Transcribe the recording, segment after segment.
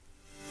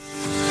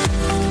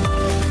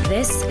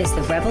is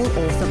the Rebel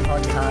Author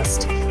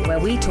Podcast, where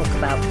we talk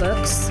about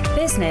books,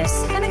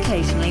 business, and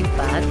occasionally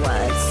bad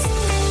words.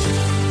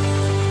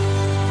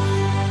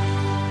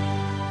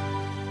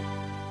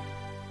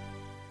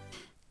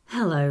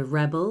 Hello,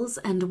 Rebels,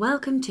 and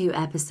welcome to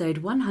episode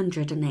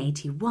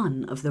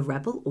 181 of the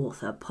Rebel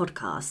Author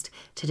Podcast.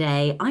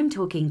 Today, I'm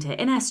talking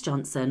to Ines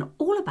Johnson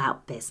all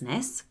about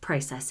business,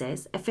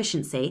 processes,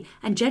 efficiency,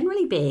 and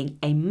generally being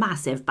a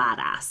massive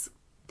badass.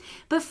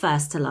 But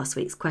first to last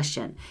week's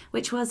question,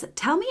 which was,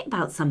 tell me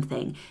about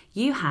something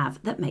you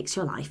have that makes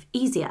your life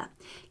easier.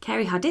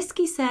 Kerry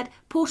Hardisky said,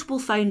 portable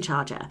phone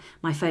charger.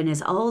 My phone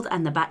is old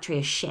and the battery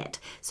is shit,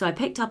 so I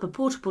picked up a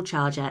portable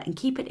charger and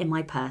keep it in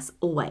my purse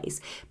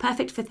always.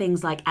 Perfect for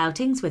things like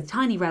outings with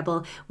Tiny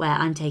Rebel, where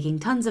I'm taking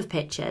tons of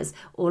pictures,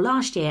 or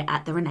last year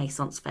at the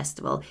Renaissance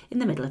Festival in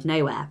the middle of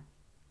nowhere.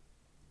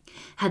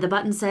 Heather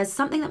Button says,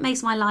 something that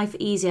makes my life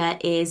easier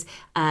is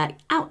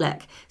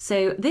Outlook.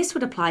 So this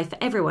would apply for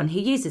everyone who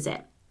uses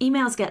it.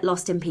 Emails get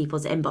lost in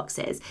people's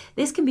inboxes.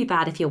 This can be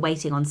bad if you're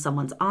waiting on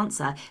someone's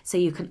answer so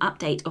you can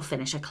update or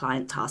finish a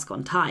client task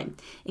on time.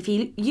 If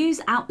you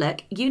use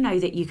Outlook, you know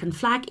that you can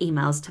flag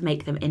emails to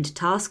make them into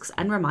tasks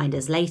and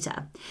reminders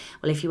later.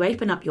 Well, if you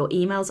open up your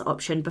emails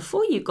option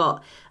before you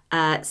got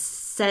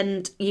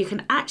send, you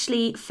can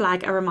actually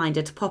flag a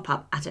reminder to pop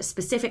up at a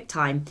specific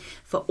time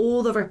for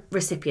all the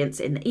recipients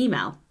in the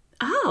email.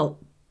 Oh,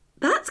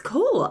 that's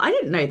cool. I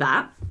didn't know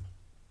that.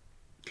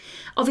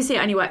 Obviously,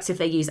 it only works if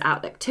they use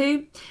Outlook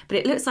too, but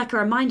it looks like a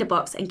reminder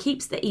box and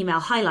keeps the email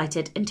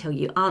highlighted until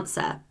you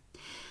answer.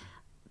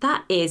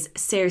 That is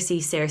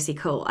seriously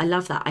cool. I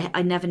love that.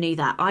 I never knew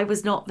that. I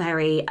was not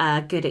very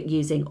good at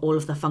using all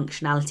of the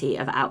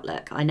functionality of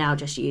Outlook. I now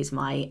just use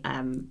my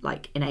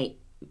innate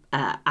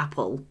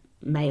Apple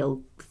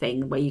mail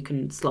thing where you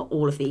can slot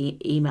all of the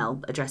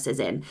email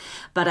addresses in.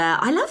 But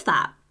I love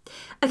that.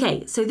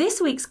 Okay, so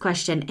this week's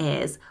question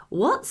is,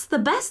 what's the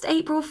best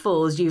April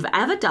Fools you've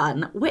ever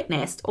done,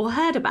 witnessed, or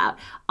heard about?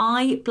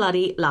 I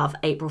bloody love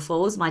April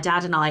Fools. My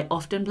dad and I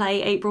often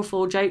play April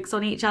Fool jokes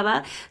on each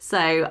other.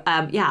 So,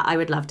 I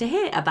would love to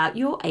hear about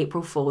your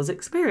April Fools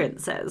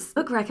experiences.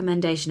 Book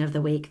recommendation of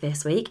the week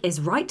this week is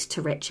Right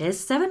to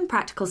Riches, 7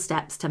 Practical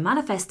Steps to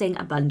Manifesting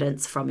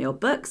Abundance from Your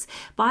Books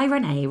by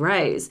Renee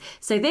Rose.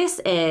 So this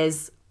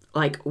is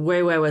like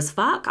woo-woo as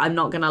fuck, I'm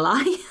not gonna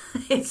lie.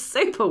 It's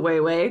super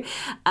woo-woo,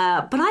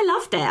 but I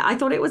loved it. I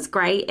thought it was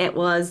great. It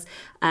was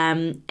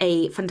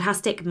a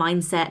fantastic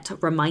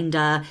mindset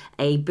reminder,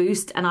 a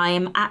boost, and I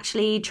am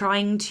actually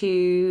trying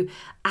to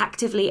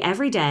actively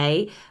every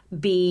day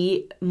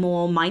be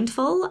more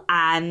mindful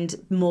and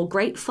more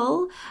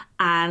grateful.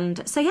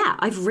 And so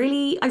I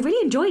really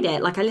enjoyed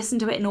it. Like, I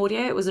listened to it in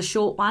audio. It was a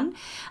short one.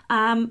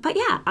 But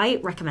I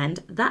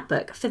recommend that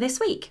book for this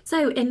week.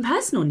 So in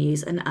personal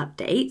news and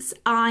updates,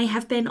 I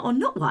have been on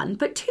not one,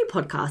 but 2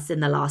 podcasts in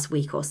the last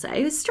week or so.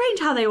 It's strange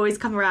how they always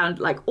come around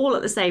like all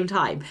at the same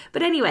time.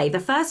 But anyway, the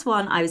first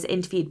one, I was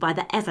interviewed by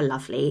the ever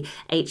lovely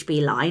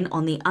HB Line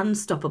on the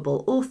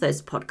Unstoppable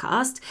Authors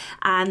podcast.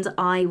 And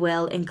I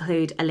will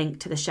include a link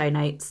to the show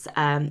notes,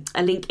 a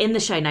link in the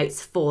show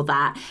notes for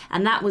that.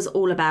 And that was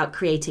all about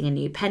creating a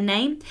new pen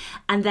name.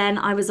 And then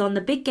I was on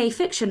the Big Gay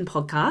Fiction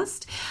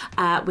podcast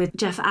with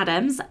Jeff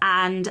Adams,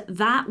 and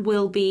that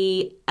will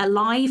be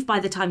live by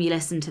the time you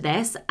listen to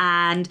this.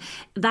 And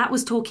that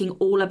was talking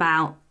all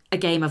about A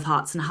Game of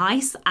Hearts and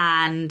Heist,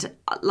 and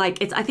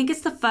I think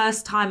it's the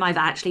first time I've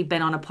actually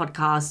been on a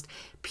podcast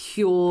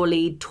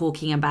purely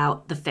talking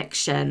about the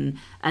fiction,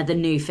 the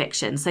new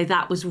fiction. So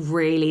that was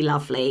really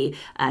lovely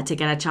to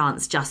get a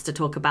chance just to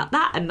talk about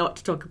that and not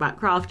to talk about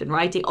craft and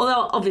writing.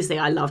 Although obviously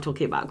I love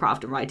talking about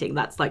craft and writing.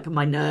 That's like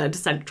my nerd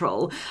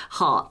central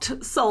heart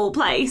soul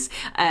place.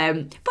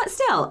 But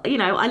still,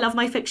 I love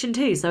my fiction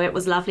too. So it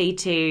was lovely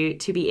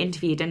to be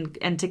interviewed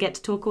and to get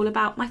to talk all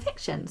about my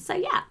fiction. So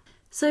yeah.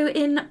 So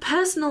in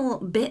personal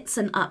bits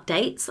and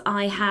updates,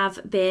 I have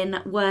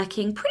been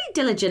working pretty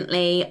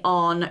diligently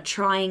on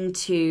trying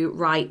to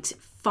write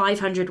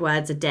 500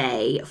 words a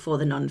day for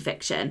the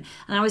nonfiction.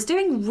 And I was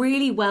doing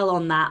really well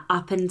on that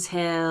up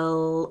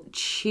until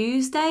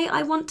Tuesday,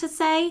 I want to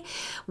say,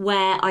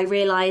 where I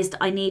realised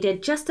I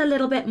needed just a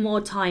little bit more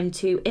time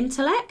to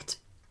intellect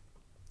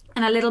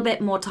and a little bit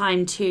more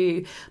time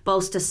to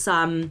bolster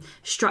some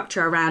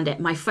structure around it.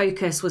 My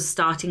focus was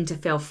starting to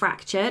feel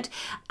fractured,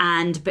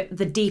 and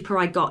the deeper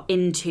I got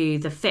into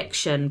the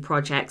fiction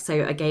project,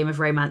 so A Game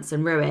of Romance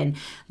and Ruin,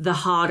 the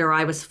harder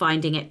I was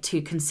finding it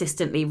to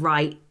consistently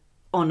write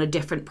on a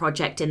different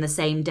project in the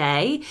same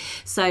day.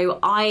 So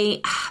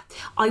I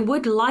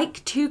would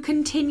like to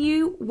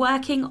continue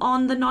working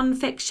on the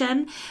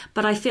nonfiction,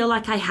 but I feel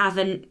like I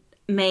haven't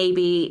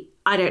maybe...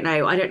 I don't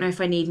know if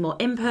I need more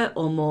input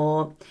or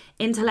more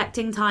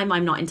intellecting time.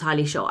 I'm not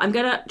entirely sure. I'm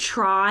going to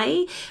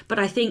try, but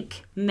I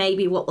think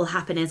maybe what will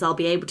happen is I'll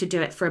be able to do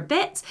it for a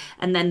bit,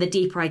 and then the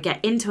deeper I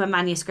get into a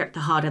manuscript, the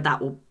harder that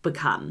will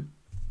become.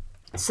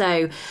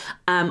 So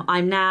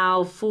I'm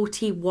now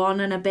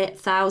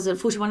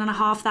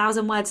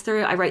 41,500 words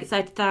through. I wrote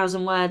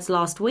 30,000 words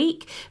last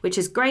week, which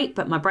is great,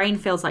 but my brain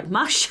feels like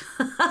mush.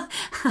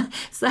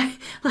 So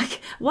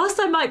like, whilst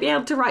I might be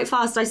able to write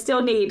fast, I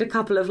still need a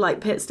couple of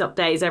like pit stop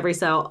days every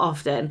so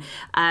often.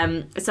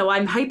 So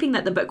I'm hoping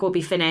that the book will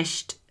be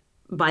finished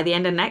by the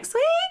end of next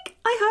week,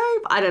 I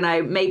hope. I don't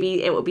know,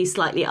 maybe it will be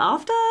slightly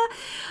after.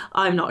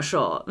 I'm not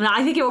sure. No,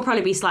 I think it will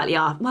probably be slightly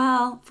after.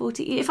 Well,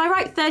 40. If I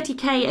write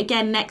 30k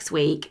again next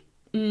week,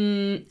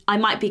 I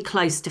might be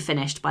close to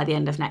finished by the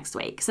end of next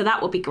week. So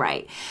that will be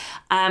great.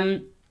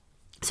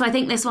 So I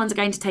think this one's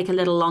going to take a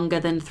little longer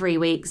than 3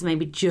 weeks,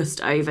 maybe just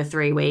over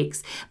 3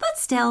 weeks. But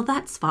still,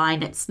 that's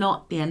fine. It's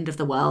not the end of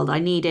the world. I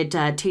needed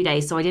 2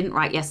 days, so I didn't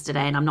write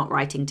yesterday, and I'm not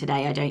writing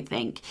today, I don't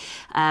think.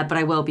 But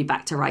I will be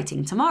back to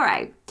writing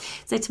tomorrow.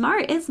 So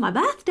tomorrow is my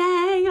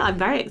birthday. I'm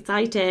very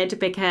excited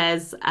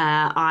because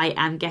I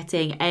am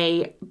getting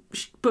a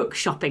book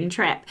shopping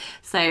trip.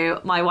 So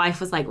my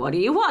wife was like, what do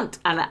you want?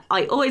 And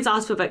I always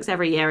ask for books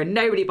every year and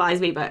nobody buys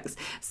me books.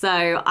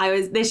 So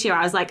this year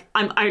I was like,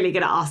 I'm only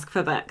going to ask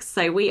for books.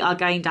 So we are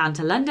going down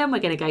to London. We're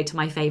going to go to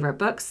my favourite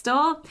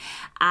bookstore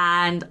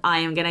and I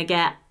am going to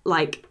get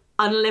like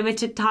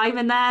unlimited time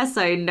in there,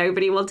 so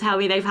nobody will tell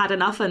me they've had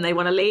enough and they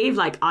want to leave.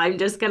 Like, I'm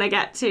just gonna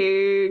get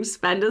to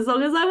spend as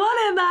long as I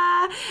want in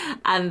there,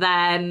 and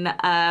then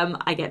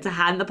I get to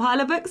hand the pile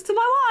of books to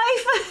my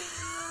wife.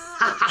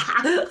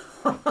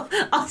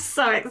 I'm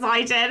so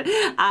excited,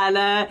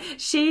 and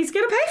she's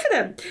gonna pay for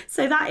them.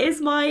 So that is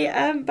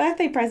my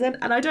birthday present,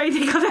 and I don't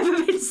think I've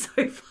ever been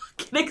so fucking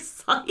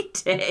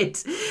excited.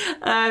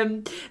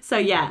 So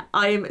yeah,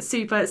 I'm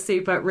super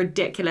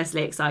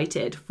ridiculously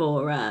excited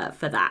for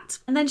that.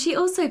 And then she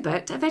also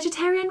booked a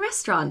vegetarian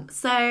restaurant.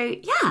 So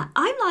yeah,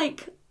 I'm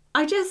like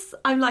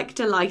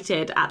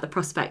delighted at the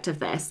prospect of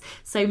this.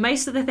 So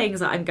most of the things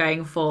that I'm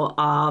going for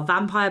are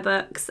vampire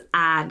books,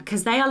 and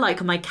because they are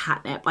like my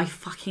catnip. I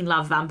fucking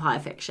love vampire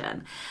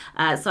fiction.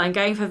 So I'm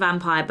going for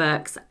vampire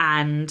books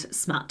and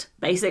smut,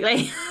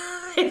 basically.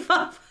 If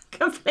I'm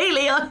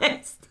completely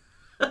honest.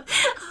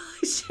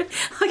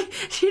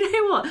 You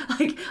know what?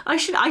 Like, I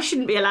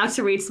shouldn't be allowed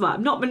to read smut.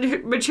 I'm not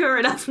mature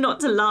enough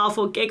not to laugh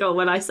or giggle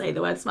when I say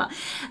the word smut.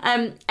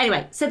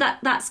 Anyway, so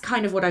that's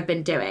kind of what I've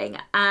been doing,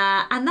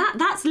 and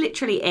that's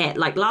literally it.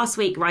 Like last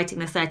week, writing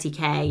the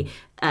 30k,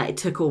 it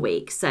took all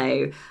week.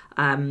 So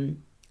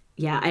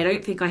yeah, I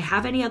don't think I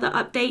have any other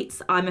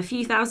updates. I'm a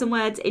few thousand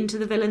words into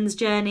the villain's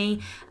journey,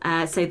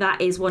 so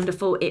that is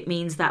wonderful. It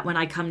means that when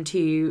I come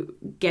to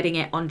getting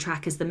it on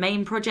track as the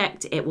main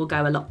project, it will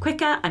go a lot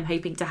quicker. I'm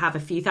hoping to have a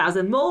few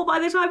thousand more by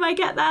the time I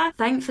get there.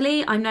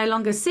 Thankfully, I'm no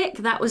longer sick.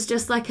 That was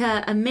just like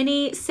a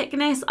mini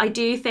sickness. I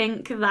do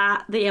think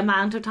that the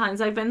amount of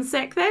times I've been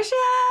sick this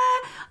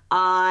year,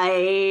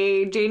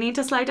 I do need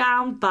to slow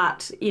down,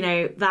 but, you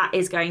know, that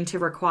is going to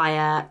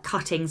require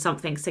cutting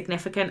something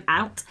significant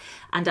out.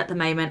 And at the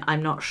moment,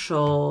 I'm not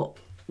sure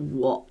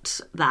what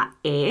that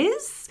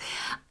is.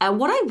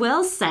 What I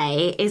will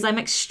say is I'm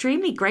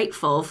extremely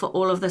grateful for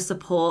all of the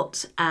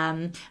support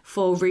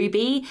for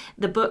Ruby.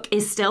 The book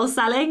is still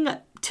selling,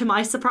 to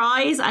my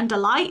surprise and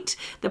delight.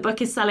 The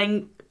book is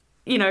selling,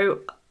 you know,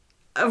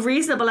 a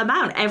reasonable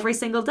amount every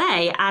single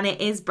day, and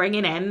it is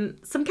bringing in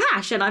some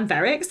cash, and I'm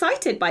very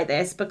excited by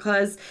this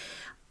because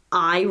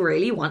I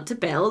really want to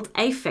build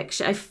a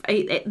fiction,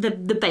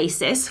 the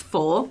basis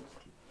for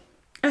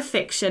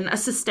a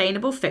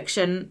sustainable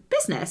fiction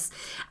business.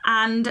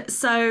 And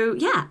so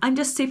yeah, I'm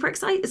just super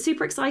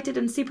excited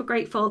and super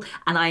grateful,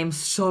 and I am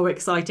so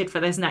excited for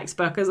this next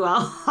book as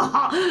well.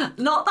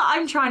 Not that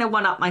I'm trying to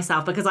one up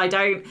myself, because I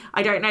don't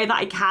know that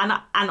I can,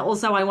 and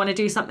also I want to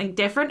do something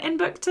different in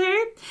book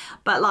 2,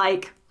 but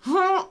like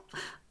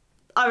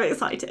I'm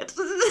excited.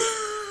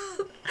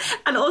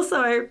 And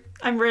also,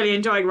 I'm really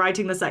enjoying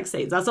writing the sex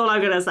scenes. That's all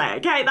I'm going to say.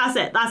 Okay, that's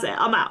it.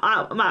 I'm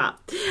out.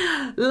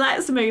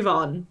 Let's move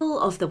on. All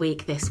of the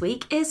week this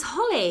week is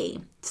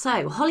Holly.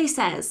 So Holly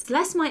says,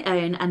 less my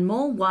own and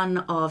more one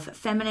of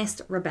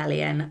feminist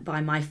rebellion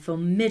by my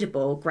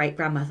formidable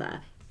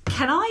great-grandmother.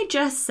 Can I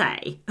just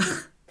say,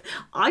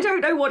 I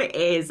don't know what it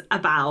is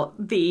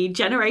about the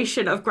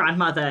generation of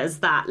grandmothers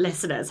that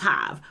listeners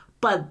have,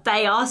 but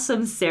they are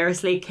some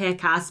seriously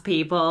kick-ass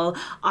people.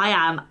 I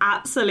am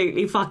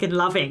absolutely fucking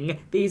loving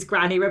these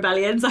granny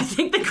rebellions. I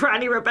think the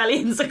granny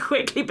rebellions are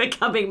quickly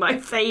becoming my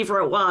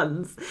favourite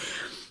ones.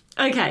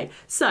 Okay,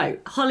 so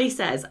Holly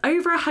says,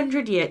 over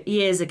 100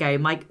 years ago,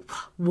 my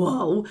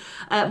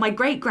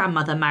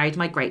great-grandmother married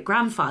my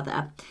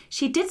great-grandfather.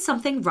 She did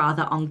something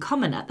rather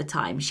uncommon at the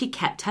time. She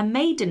kept her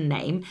maiden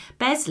name,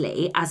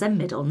 Besley, as a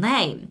middle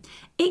name.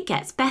 It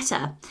gets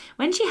better.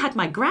 When she had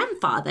my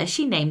grandfather,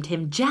 she named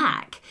him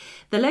Jack.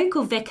 The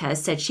local vicar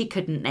said she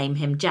couldn't name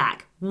him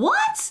Jack.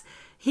 What?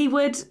 He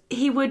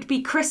would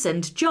be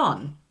christened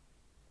John.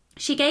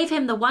 She gave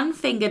him the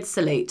one-fingered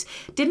salute,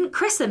 didn't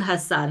christen her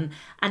son,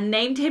 and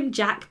named him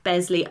Jack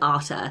Besley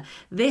Arter.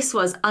 This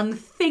was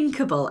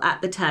unthinkable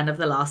at the turn of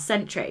the last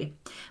century.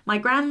 My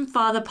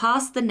grandfather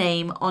passed the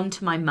name on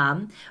to my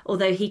mum,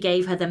 although he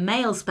gave her the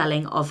male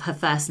spelling of her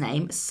first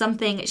name,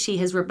 something she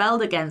has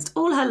rebelled against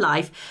all her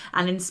life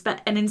and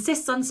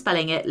insists on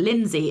spelling it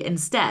Lindsay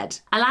instead.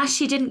 Alas,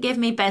 she didn't give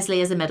me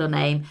Besley as a middle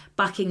name,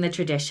 bucking the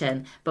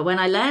tradition, but when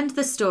I learned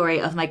the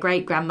story of my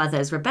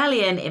great-grandmother's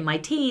rebellion in my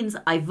teens,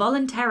 I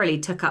voluntarily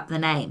took up the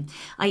name.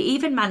 I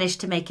even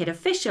managed to make it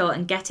official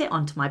and get it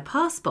onto my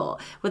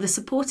passport with a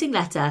supporting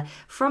letter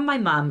from my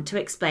mum to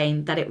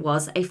explain that it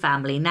was a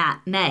family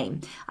name.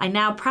 I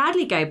now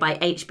proudly go by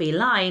HB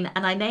Line,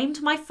 and I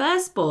named my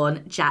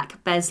firstborn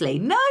Jack Besley.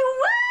 No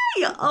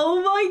way!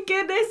 Oh my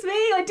goodness me,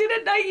 I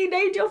didn't know you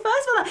named your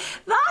first one.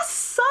 That's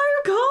so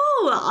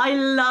cool. I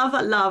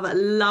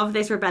love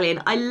this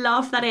rebellion. I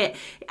love that it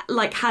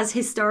like has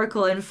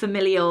historical and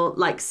familial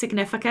like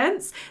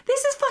significance.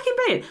 This is fucking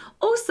brilliant.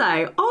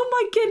 Also, oh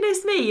my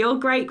goodness me, your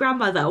great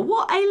grandmother,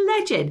 what a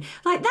legend.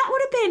 Like that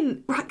would have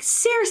been like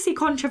seriously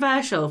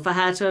controversial for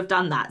her to have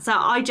done that. So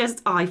I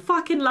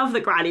fucking love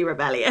the granny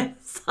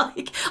rebellions.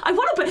 Like I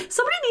want to put,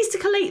 somebody needs to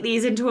collate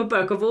these into a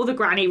book of all the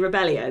granny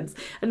rebellions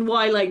and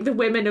why like the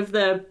women of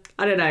the,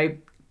 I don't know,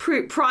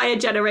 prior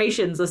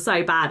generations are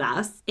so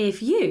badass.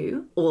 If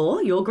you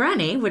or your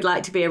granny would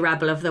like to be a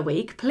Rebel of the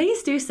Week,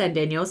 please do send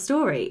in your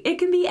story. It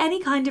can be any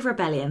kind of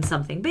rebellion,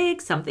 something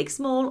big, something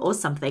small, or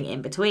something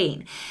in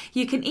between.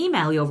 You can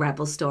email your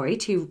Rebel story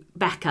to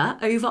Becca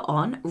over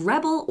on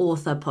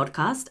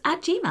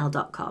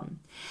rebelauthorpodcast@gmail.com.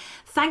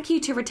 Thank you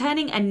to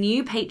returning and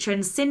new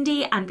patrons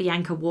Cindy and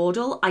Bianca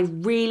Wardle. I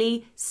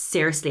really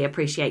seriously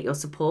appreciate your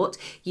support.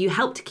 You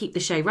help to keep the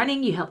show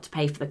running, you help to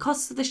pay for the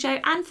costs of the show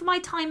and for my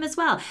time as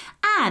well.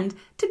 And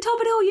to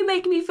top it all, you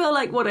make me feel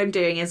like what I'm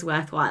doing is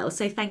worthwhile.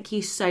 So thank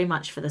you so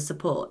much for the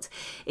support.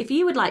 If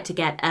you would like to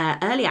get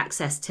early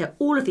access to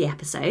all of the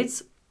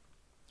episodes,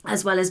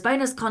 as well as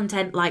bonus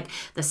content like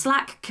the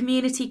Slack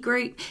community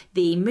group,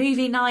 the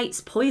movie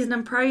nights, Poison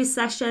and Prose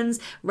sessions,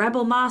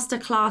 Rebel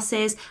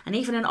masterclasses, and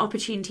even an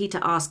opportunity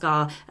to ask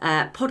our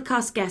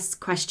podcast guests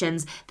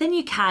questions, then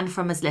you can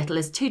from as little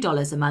as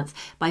 $2 a month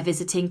by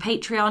visiting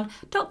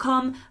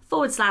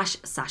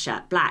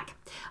patreon.com/Sasha Black.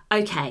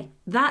 Okay,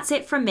 that's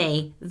it from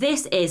me.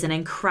 This is an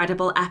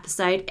incredible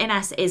episode.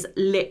 Ines is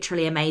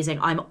literally amazing.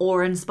 I'm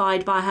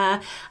awe-inspired by her.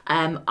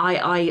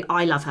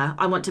 I love her.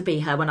 I want to be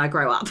her when I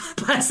grow up,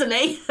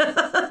 personally.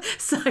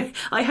 So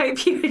I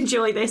hope you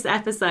enjoy this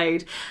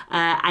episode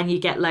and you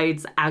get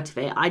loads out of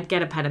it. I'd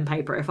get a pen and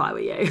paper if I were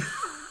you.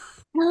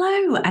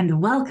 Hello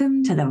and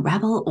welcome to the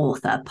Rebel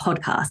Author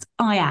Podcast.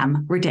 I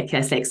am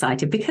ridiculously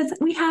excited because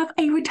we have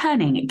a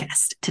returning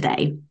guest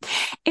today.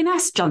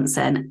 Ines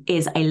Johnson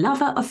is a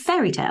lover of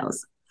fairy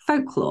tales,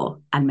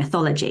 folklore and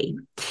mythology.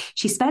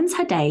 She spends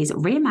her days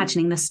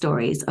reimagining the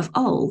stories of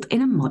old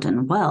in a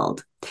modern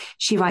world.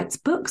 She writes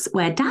books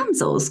where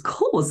damsels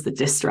cause the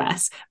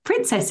distress,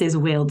 princesses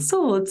wield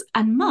swords,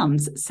 and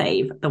mums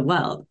save the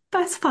world.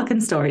 Best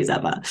fucking stories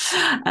ever.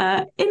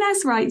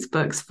 Ines writes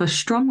books for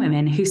strong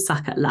women who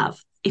suck at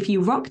love. If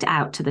you rocked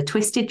out to the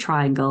twisted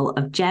triangle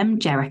of Jem,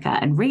 Jericha,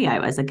 and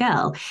Rio as a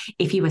girl,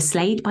 if you were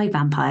slayed by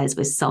vampires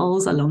with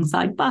souls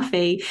alongside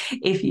Buffy,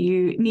 if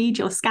you need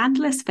your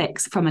scandalous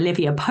fix from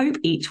Olivia Pope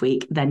each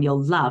week, then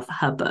you'll love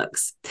her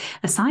books.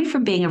 Aside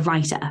from being a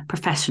writer,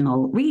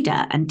 professional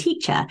reader, and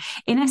teacher,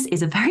 Ines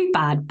is a very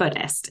bad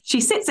Buddhist. She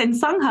sits in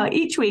Sangha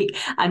each week,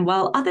 and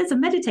while others are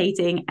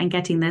meditating and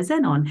getting their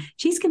Zen on,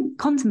 she's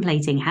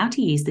contemplating how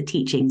to use the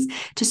teachings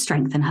to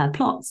strengthen her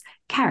plots,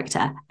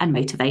 character, and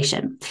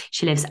motivation.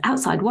 She lives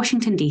outside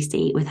Washington,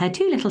 D.C. with her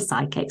two little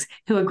sidekicks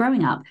who are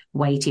growing up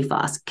way too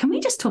fast. Can we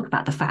just talk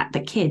about the fact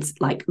that kids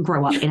like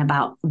grow up in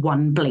about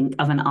one blink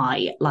of an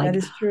eye? Like, that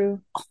is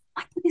true. Oh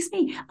my goodness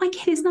me. My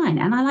kid is 9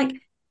 and I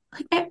like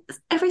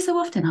every so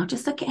often I'll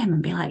just look at him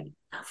and be like,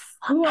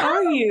 who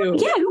are you?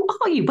 Yeah, who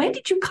are you? Where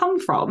did you come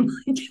from?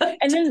 And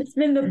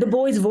then the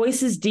boys'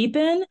 voices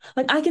deepen.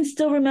 Like I can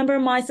still remember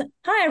my son.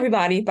 Hi,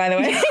 everybody, by the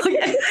way.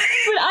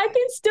 But I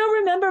can still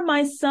remember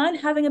my son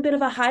having a bit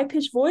of a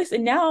high-pitched voice.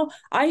 And now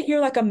I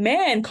hear like a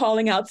man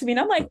calling out to me.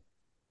 And I'm like,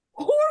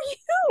 who are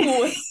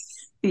you?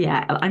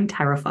 Yeah, I'm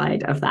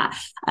terrified of that.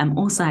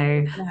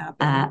 Also,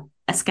 a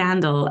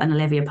Scandal and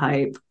Olivia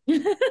Pope. Yeah,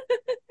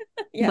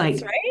 like,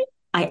 that's right.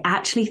 I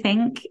actually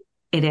think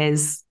it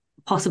is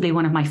possibly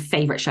one of my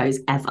favorite shows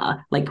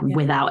ever,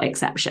 without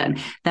exception.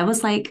 There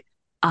was like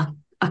a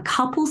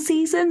couple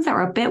seasons that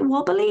were a bit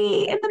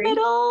wobbly in the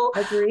middle.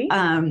 Agree.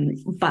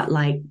 But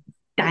like,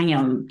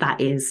 damn,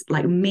 that is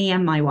like me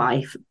and my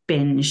wife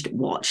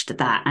watched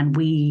that, and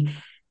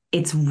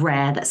it's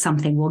rare that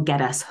something will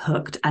get us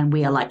hooked, and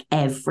we are like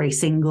every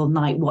single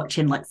night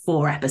watching like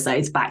 4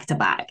 episodes back to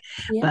back.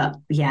 Yeah. But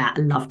yeah, I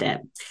loved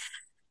it.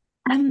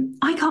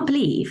 I can't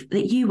believe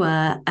that you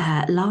were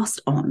last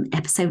on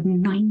episode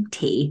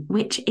 90,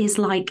 which is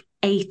like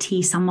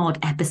 80 some odd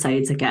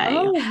episodes ago.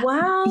 Oh,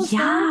 wow.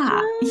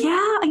 Yeah.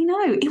 Yeah, I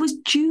know. It was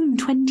June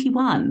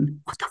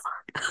 21. What the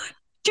fuck?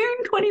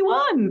 June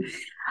 21.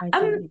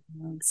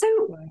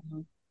 So,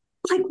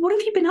 like, what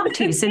have you been up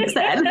to since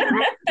then?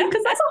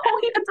 Because that's a whole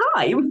heap of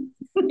time.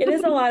 It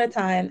is a lot of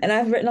time. And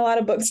I've written a lot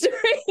of books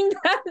during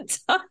that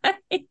time.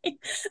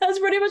 That's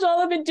pretty much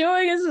all I've been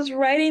doing is just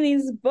writing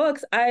these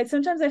books. I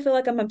sometimes I feel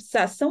like I'm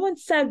obsessed. Someone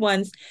said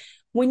once,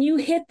 when you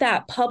hit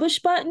that publish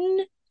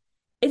button,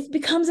 it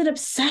becomes an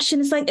obsession.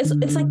 It's like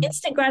Mm.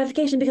 instant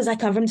gratification because I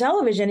come from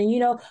television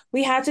and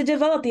we had to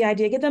develop the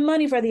idea, get the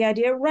money for the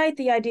idea, write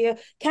the idea,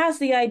 cast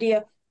the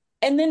idea,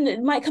 and then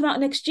it might come out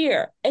next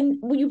year. And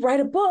when you write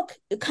a book,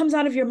 it comes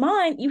out of your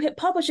mind, you hit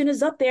publish and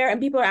it's up there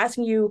and people are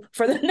asking you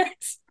for the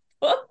next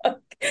book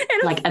in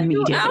a Like few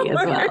immediately as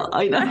hours. well.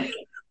 I know.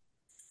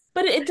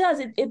 But it does,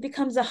 it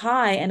becomes a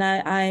high and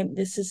I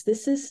this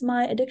is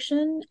my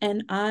addiction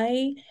and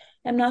I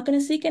am not going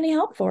to seek any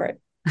help for it.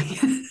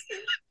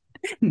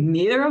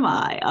 Neither am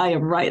I. I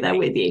am right there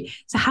with you.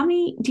 So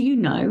do you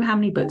know how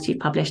many books you've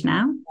published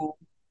now?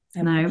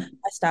 No.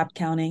 I stopped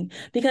counting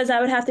because I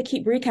would have to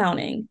keep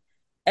recounting.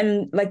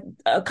 And like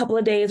a couple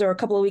of days or a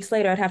couple of weeks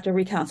later, I'd have to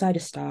recount. So I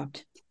just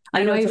stopped.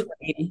 I I know know it's over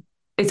 80.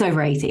 it's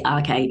over 80.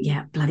 Okay.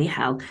 Yeah. Bloody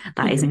hell.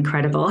 That is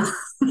incredible.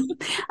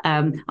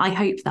 I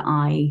hope that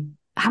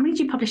how many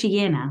do you publish a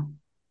year now?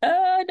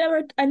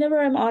 I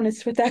never am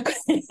honest with that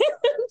question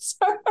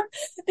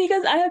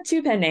because I have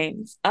two pen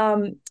names.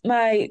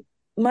 My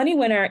money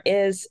winner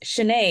is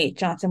Shanae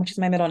Johnson, which is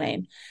my middle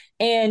name,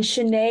 and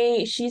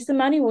Shanae, she's the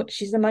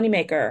money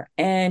maker,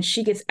 and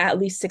she gets at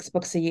least 6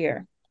 books a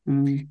year.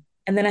 Mm,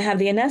 And then I have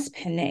the Ines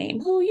pen name,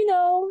 who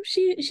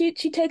she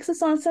takes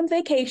us on some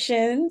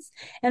vacations,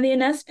 and the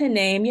Ines pen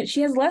name,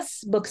 she has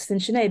less books than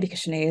Shanae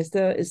because Shanae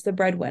is the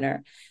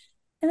breadwinner.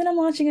 And then I'm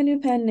launching a new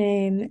pen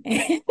name, which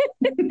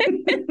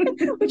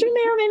we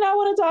may or may not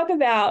want to talk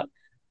about.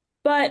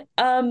 But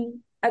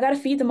I got to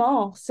feed them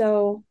all.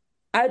 So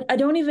I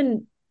don't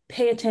even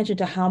pay attention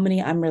to how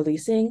many I'm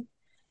releasing.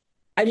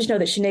 I just know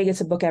that Shanae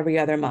gets a book every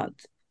other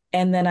month.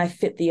 And then I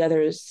fit the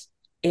others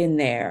in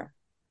there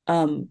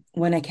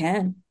when I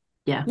can.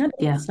 yeah. No,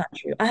 Yeah. that's not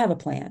true. I have a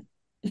plan.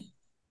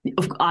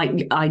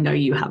 I know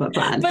you have a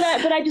plan. But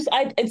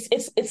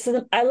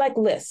I like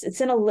lists.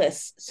 It's in a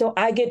list. So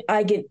I get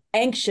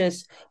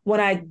anxious when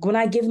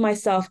I give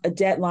myself a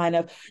deadline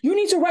of you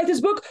need to write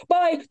this book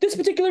by this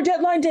particular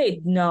deadline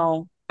date.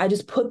 No, I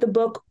just put the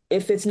book,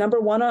 if it's number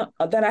one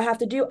that I have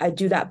to do, I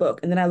do that book.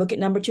 And then I look at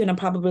number two and I'm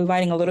probably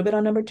writing a little bit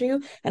on number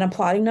two and I'm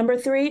plotting number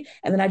three.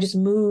 And then I just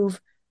move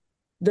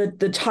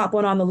the top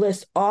one on the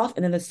list off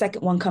and then the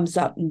second one comes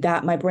up, and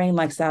that my brain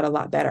likes that a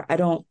lot better. I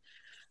don't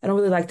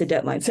really like the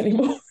deadlines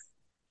anymore.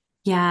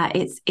 Yeah,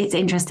 it's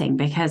interesting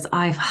because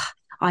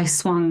I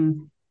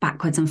swung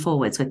backwards and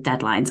forwards with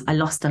deadlines. I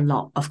lost a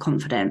lot of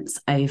confidence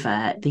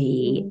over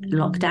the Mm.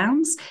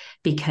 lockdowns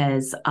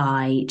because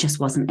I just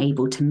wasn't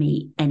able to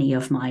meet any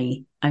of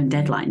my own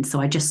deadlines. So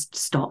I just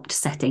stopped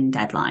setting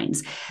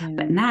deadlines. Yeah.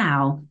 But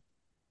now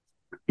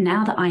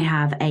that I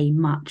have a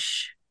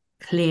much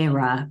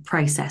clearer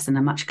process and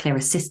a much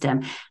clearer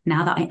system,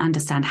 now that I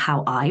understand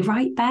how I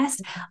write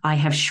best, I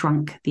have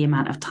shrunk the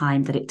amount of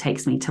time that it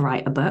takes me to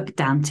write a book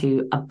down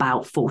to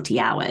about 40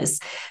 hours.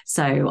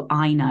 So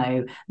I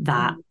know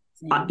that,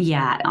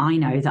 I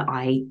know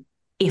that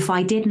if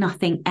I did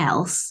nothing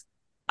else,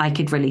 I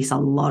could release a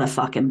lot of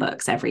fucking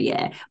books every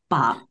year.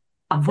 But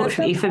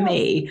unfortunately for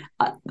me,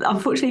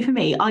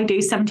 I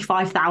do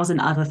 75,000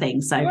 other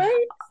things. So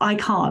Right. I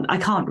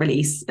can't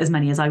release as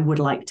many as I would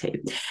like to.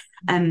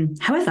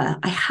 However,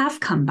 I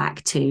have come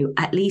back to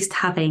at least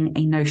having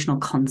a notional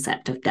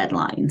concept of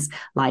deadlines,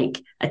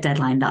 like a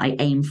deadline that I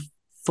aim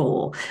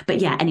for. But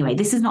yeah, anyway,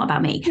 this is not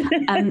about me.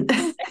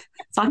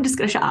 So I'm just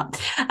going to shut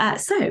up.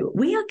 So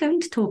we are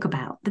going to talk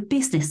about the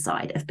business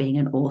side of being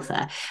an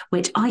author,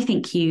 which I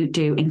think you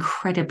do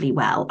incredibly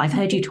well. I've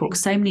heard you talk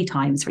so many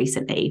times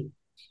recently.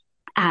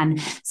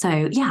 And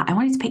so, yeah, I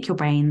wanted to pick your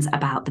brains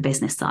about the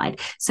business side.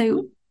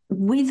 So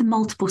with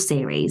multiple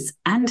series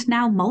and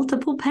now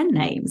multiple pen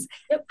names,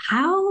 Yep.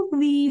 how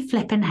the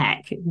flipping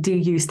heck do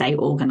you stay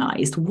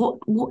organized? What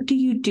do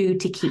you do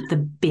to keep the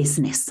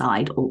business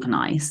side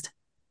organized?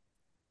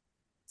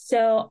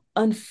 So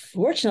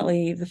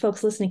unfortunately, the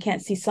folks listening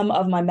can't see some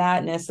of my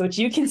madness, which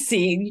you can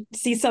see. You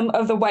see some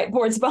of the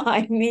whiteboards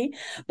behind me,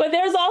 but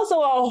there's also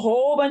a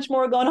whole bunch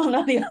more going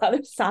on the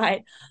other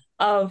side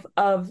of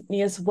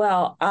me as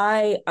well.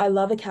 I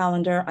love a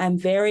calendar. I'm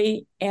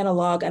very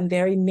analog. I'm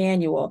very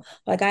manual.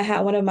 Like I had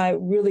one of my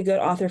really good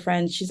author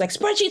friends. She's like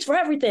spreadsheets for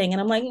everything,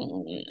 and I'm like,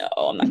 no,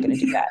 I'm not going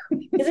to do that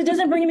because it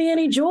doesn't bring me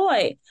any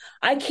joy.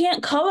 I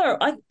can't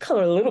color. I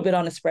color a little bit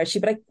on a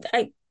spreadsheet,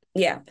 but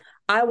yeah.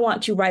 I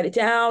want to write it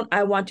down.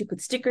 I want to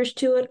put stickers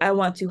to it. I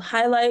want to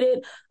highlight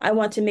it. I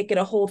want to make it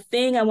a whole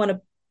thing. I want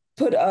to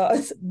put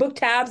book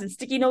tabs and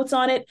sticky notes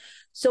on it.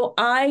 So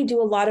I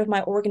do a lot of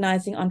my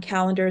organizing on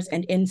calendars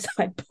and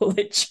inside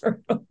bullet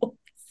journals.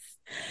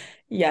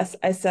 Yes,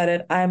 I said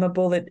it. I am a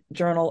bullet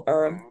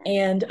journaler.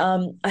 And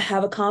I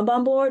have a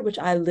Kanban board, which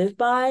I live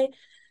by.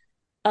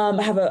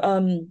 I have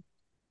a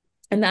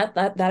and that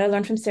I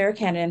learned from Sarah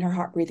Cannon in her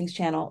Heart Breathings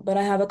channel. But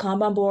I have a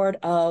Kanban board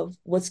of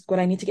what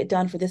I need to get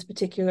done for this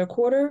particular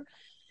quarter.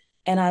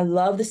 And I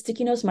love the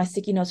sticky notes. My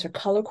sticky notes are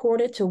color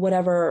coded to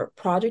whatever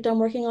project I'm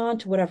working on,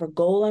 to whatever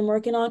goal I'm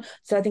working on.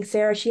 So I think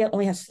Sarah, she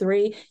only has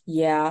three.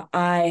 Yeah,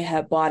 I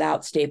have bought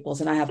out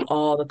Staples and I have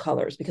all the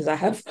colors because I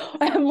have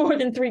more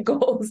than three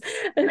goals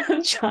that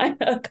I'm trying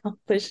to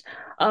accomplish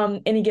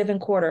any given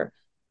quarter.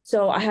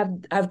 So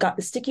I've got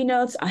the sticky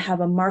notes. I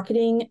have a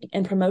marketing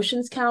and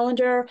promotions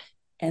calendar,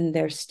 and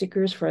there's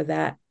stickers for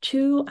that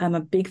too. I'm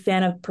a big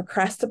fan of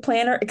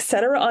Procrastiplanner,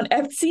 etc. on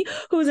Etsy,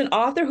 who's an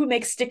author who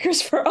makes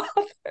stickers for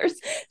authors.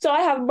 So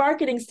I have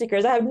marketing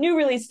stickers, I have new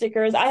release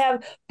stickers, I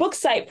have book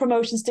site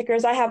promotion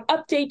stickers, I have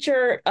update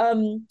your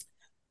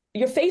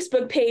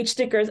Facebook page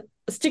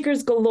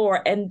stickers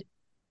galore, and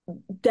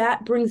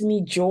that brings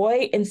me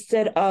joy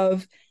instead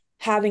of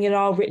having it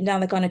all written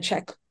down like on a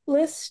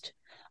checklist.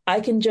 I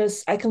can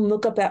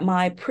look up at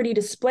my pretty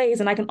displays,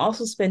 and I can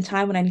also spend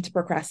time when I need to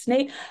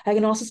procrastinate. I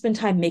can also spend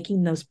time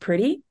making those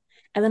pretty.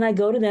 And then I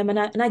go to them and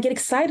I get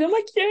excited. I'm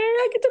like, yeah,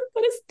 I get to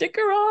put a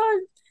sticker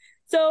on.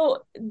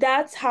 So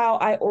that's how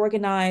I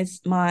organize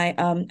my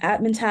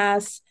admin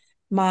tasks,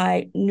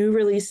 my new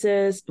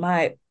releases,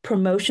 my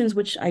promotions,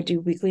 which I do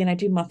weekly and I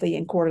do monthly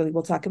and quarterly.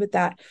 We'll talk about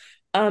that.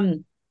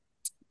 Um,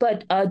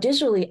 but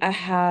digitally, I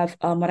have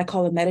what I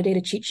call a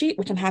metadata cheat sheet,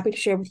 which I'm happy to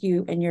share with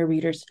you and your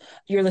readers,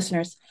 your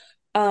listeners.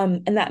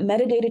 And that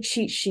metadata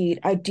cheat sheet,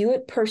 I do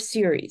it per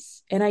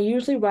series. And I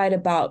usually write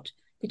about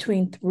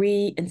between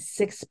 3 and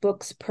 6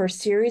 books per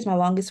series. My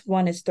longest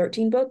one is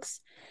 13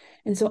 books.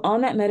 And so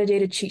on that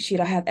metadata cheat sheet,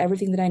 I have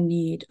everything that I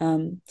need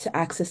to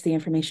access the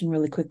information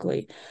really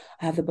quickly.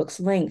 I have the book's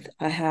length.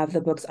 I have the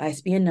book's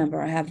ISBN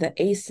number. I have the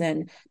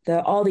ASIN,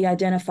 all the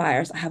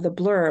identifiers. I have the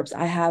blurbs.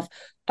 I have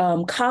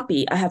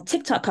copy. I have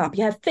TikTok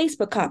copy. I have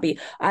Facebook copy.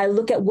 I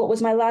look at what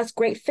was my last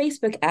great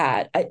Facebook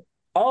ad.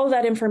 All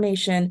that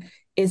information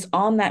is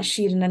on that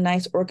sheet in a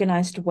nice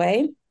organized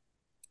way.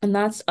 And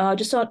that's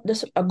just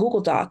a Google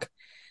Doc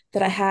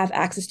that I have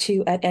access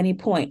to at any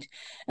point.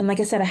 And like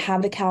I said, I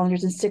have the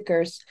calendars and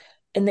stickers,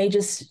 and they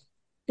just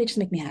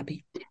make me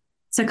happy.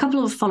 So a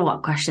couple of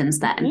follow-up questions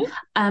then.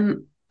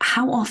 Mm-hmm.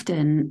 How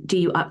often do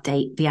you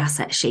update the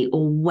asset sheet,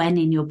 or when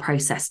in your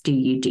process do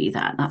you do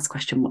that? That's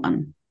question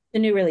one. The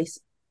new release.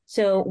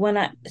 So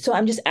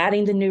I'm just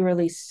adding the new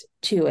release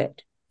to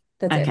it.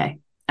 That's okay.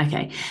 it.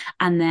 Okay.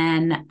 And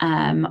then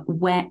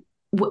where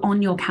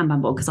on your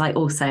Kanban board, because I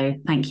also,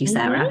 thank you,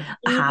 Sarah,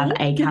 mm-hmm. have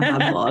a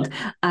Kanban board.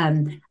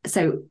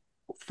 So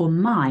for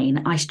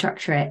mine, I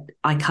structure it,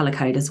 I color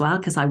code as well,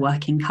 because I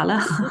work in color,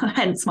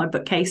 hence my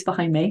bookcase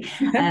behind me.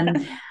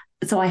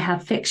 So I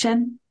have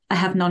fiction, I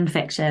have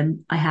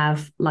nonfiction, I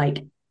have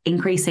like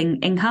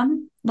increasing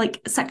income,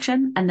 like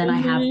section, and then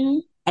mm-hmm. I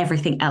have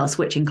everything else,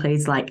 which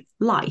includes like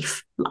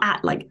life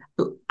life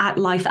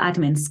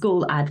admin,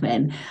 school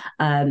admin,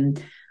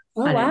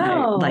 I don't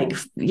know, like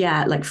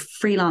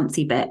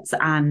freelancy bits,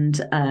 and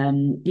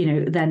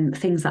then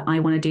things that I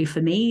want to do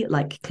for me,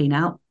 like clean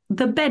out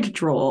the bed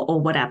drawer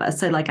or whatever.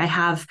 So like I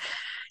have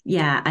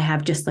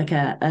just like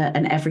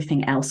an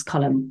everything else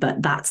column,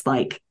 but that's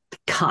like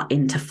cut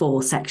into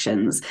 4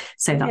 sections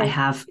so that I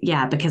have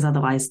because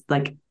otherwise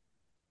like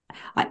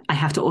I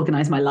have to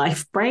organize my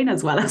life brain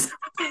as well as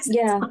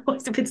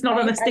if it's not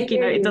on a sticky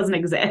note, it doesn't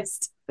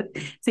exist.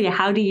 So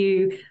how do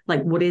you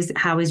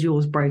how is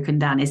yours broken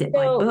down? Is it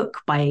by book,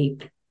 by?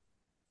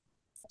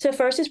 So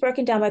first it's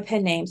broken down by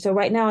pen name. So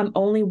right now I'm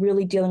only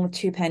really dealing with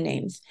 2 pen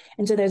names.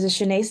 And so there's a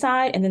Shanae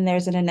side and then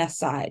there's an Ines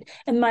side.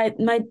 And my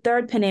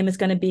third pen name is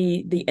going to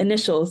be the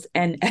initials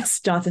N.S.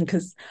 Johnson,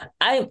 because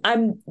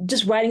I'm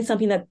just writing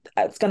something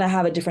that's going to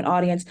have a different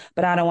audience,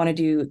 but I don't want to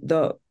do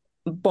the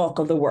bulk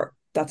of the work.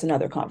 That's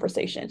another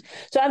conversation.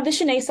 So I have the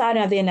Shanae side and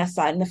I have the Ines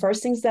side. And the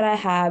first things that I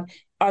have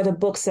are the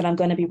books that I'm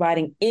going to be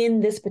writing in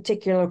this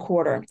particular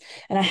quarter.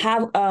 And I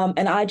have,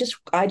 and I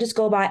just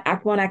go by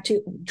Act 1, Act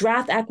 2,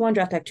 draft Act 1,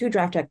 draft Act 2,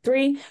 draft Act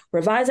 3,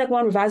 revise Act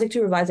 1, revise Act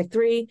 2, revise Act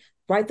 3,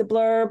 write the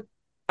blurb,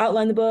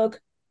 outline the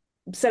book,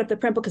 set up the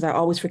print book, because I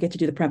always forget to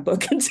do the print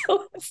book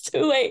until it's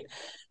too late.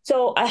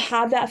 So I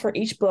have that for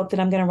each book that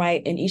I'm going to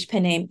write in each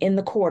pen name in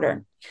the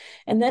quarter.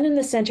 And then in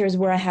the center is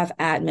where I have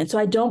admin. So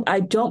I don't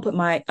put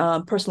my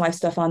personal life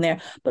stuff on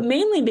there, but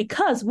mainly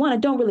because, one, I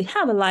don't really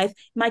have a life.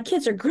 My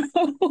kids are grown.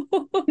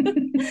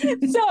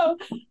 So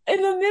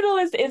in the middle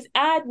is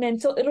admin.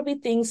 So it'll be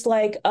things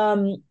like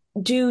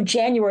do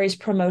January's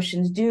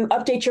promotions,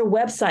 update your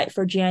website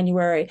for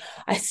January.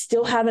 I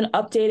still haven't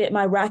updated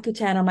my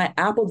Rakuten or my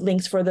Apple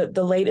links for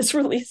the latest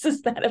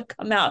releases that have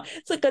come out.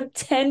 It's like a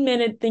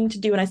 10-minute thing to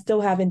do, and I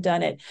still haven't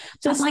done it.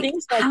 So it's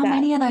things like how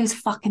many of those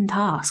fucking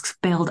tasks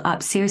build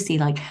up? Seriously,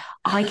 like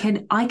I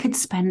could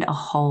spend a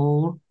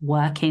whole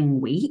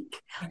working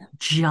week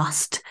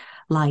just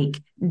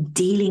like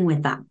dealing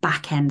with that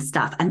back end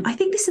stuff. And I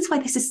think this is why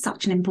this is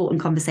such an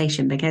important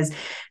conversation, because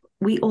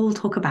we all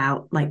talk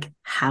about like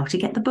how to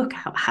get the book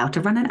out, how to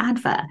run an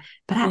advert,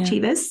 but actually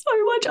there's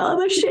so much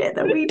other shit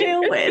that we deal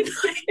with.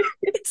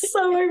 It's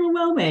so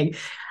overwhelming.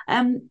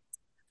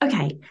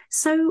 Okay,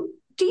 so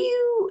do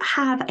you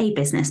have a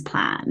business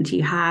plan? Do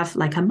you have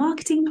like a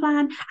marketing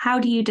plan? How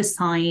do you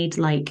decide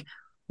like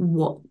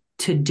what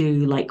to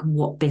do like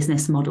what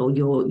business model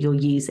you're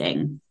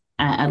using,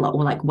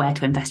 or like where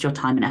to invest your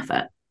time and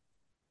effort?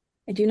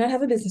 I do not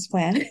have a business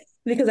plan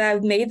because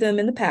I've made them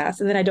in the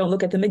past and then I don't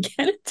look at them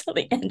again until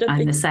the end of I'm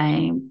the the year.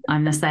 same.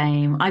 I'm the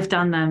same. I've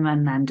done them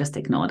and then just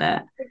ignored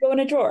it. They go in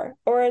a drawer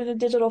or in a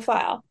digital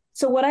file.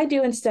 So what I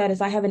do instead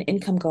is I have an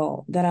income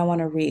goal that I want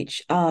to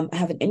reach. I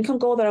have an income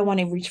goal that I want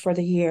to reach for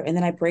the year, and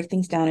then I break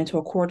things down into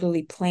a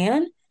quarterly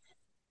plan.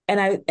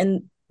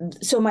 And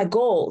so my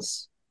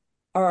goals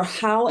are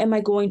how am I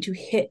going to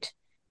hit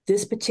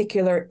this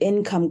particular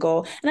income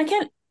goal? And I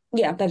can't,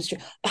 yeah, that is true.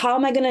 How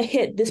am I going to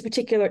hit this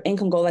particular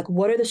income goal? Like,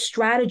 what are the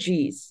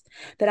strategies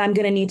that I'm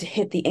going to need to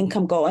hit the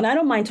income goal? And I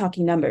don't mind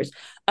talking numbers.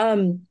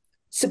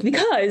 So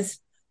because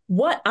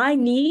what I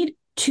need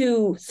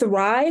to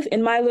thrive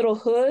in my little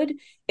hood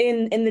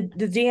in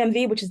the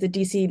DMV, which is the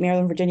DC,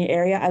 Maryland, Virginia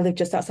area, I live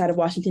just outside of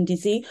Washington,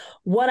 DC.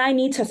 What I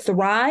need to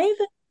thrive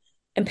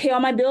and pay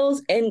all my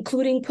bills,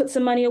 including put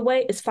some money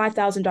away, is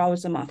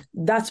 $5,000 a month.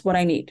 That's what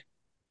I need.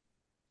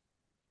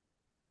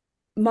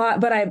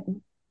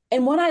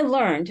 And what I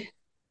learned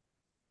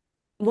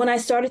when I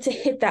started to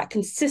hit that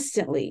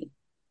consistently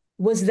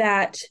was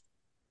that,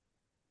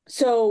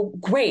 so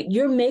great,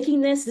 you're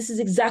making this. This is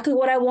exactly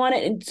what I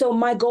wanted. And so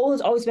my goal has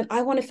always been,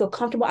 I want to feel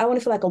comfortable. I want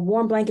to feel like a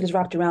warm blanket is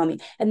wrapped around me.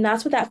 And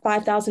that's what that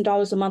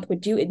 $5,000 a month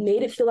would do. It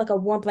made it feel like a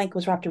warm blanket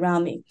was wrapped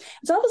around me.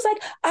 So I was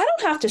like, I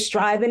don't have to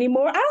strive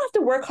anymore. I don't have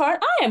to work hard.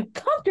 I am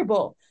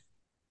comfortable.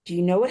 Do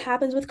you know what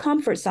happens with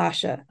comfort,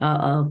 Sasha?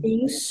 Uh-oh.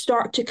 Things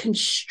start to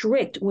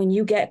constrict when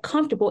you get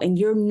comfortable and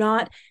you're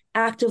not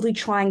actively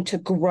trying to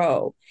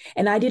grow.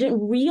 And I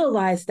didn't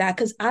realize that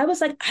because I was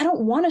like, I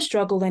don't want to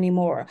struggle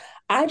anymore.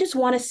 I just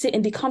want to sit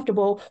and be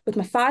comfortable with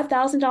my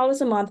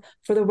 $5,000 a month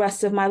for the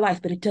rest of my life.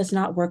 But it does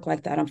not work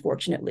like that,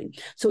 unfortunately.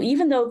 So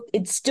even though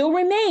it still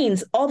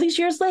remains all these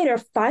years later,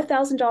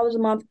 $5,000 a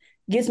month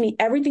gives me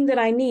everything that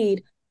I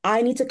need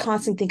to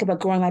constantly think about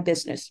growing my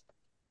business.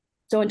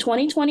 So in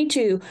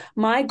 2022,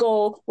 my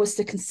goal was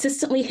to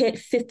consistently hit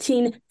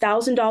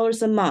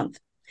 $15,000 a month.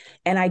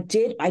 And I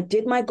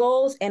did my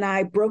goals and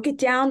I broke it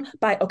down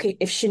by, okay,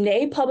 if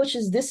Shanae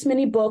publishes this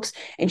many books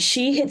and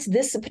she hits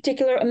this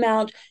particular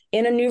amount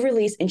in a new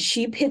release and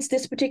she hits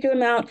this particular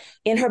amount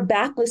in her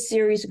backlist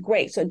series,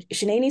 great. So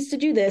Shanae needs to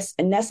do this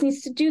and Ness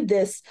needs to do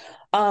this.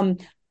 I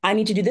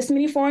need to do this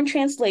many foreign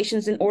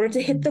translations in order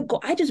to hit the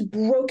goal. I just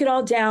broke it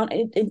all down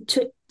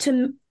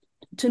to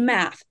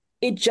math.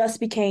 It just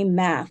became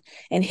math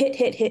and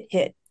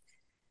hit.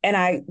 And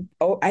I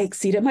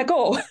exceeded my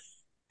goal.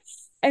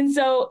 And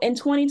so in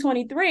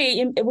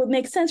 2023, it would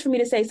make sense for me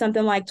to say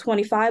something like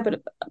 25,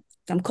 but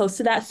I'm close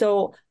to that.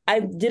 So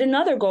I did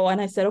another goal and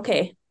I said,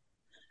 okay,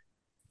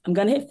 I'm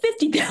going to hit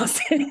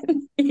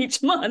 50,000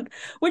 each month,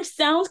 which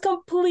sounds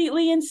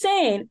completely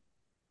insane,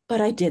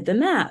 but I did the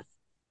math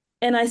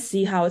and I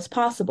see how it's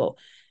possible.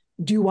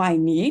 Do I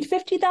need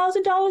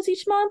 $50,000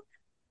 each month?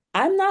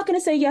 I'm not going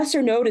to say yes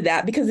or no to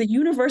that because the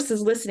universe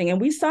is listening.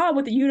 And we saw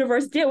what the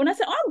universe did when I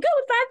said, oh, I'm good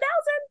with 5,000.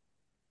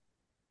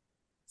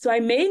 So I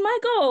made my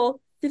goal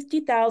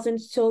 50,000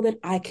 so that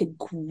I could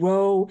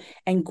grow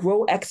and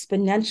grow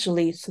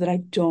exponentially so that I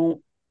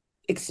don't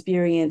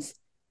experience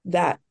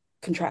that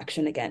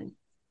contraction again.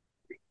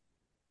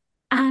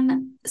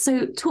 And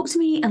so talk to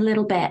me a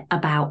little bit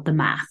about the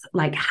math.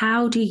 Like,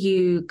 how do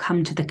you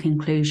come to the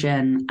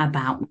conclusion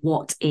about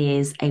what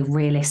is a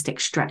realistic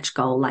stretch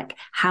goal? Like,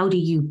 how do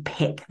you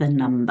pick the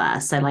number?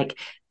 So like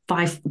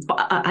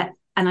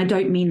and I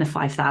don't mean the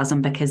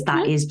 5,000 because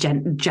that is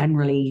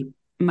generally,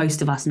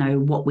 most of us know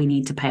what we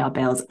need to pay our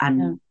bills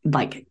and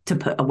like to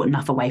put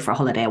enough away for a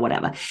holiday or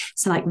whatever.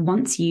 So like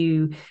once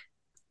you,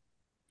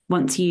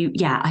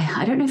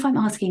 I don't know if I'm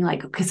asking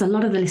like, because a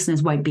lot of the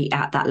listeners won't be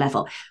at that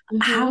level.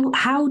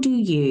 How do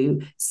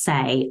you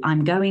say,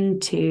 I'm going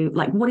to,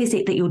 like, what is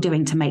it that you're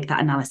doing to make that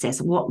analysis?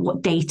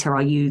 What data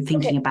are you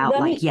thinking about?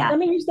 Let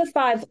me use the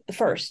 5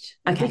 first.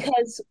 Okay.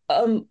 Because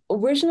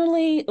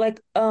originally,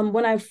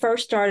 when I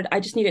first started, I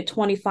just needed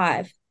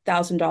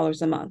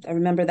 $25,000 a month. I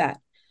remember that.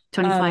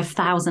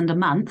 25,000 a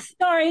month.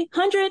 Sorry,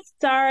 100.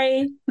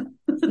 Sorry.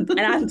 And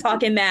I'm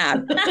talking math.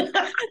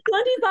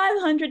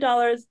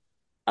 $2,500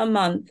 a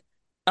month.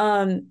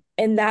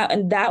 And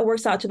that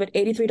works out to about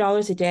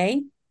 $83 a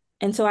day.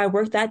 And so I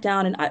worked that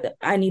down and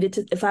I needed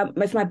to,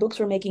 if my books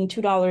were making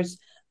 $2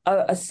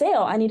 a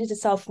sale, I needed to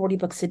sell 40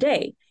 books a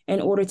day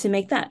in order to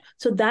make that.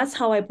 So that's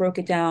how I broke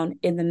it down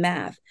in the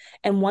math.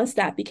 And once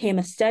that became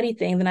a steady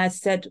thing, then I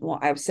said,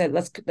 let's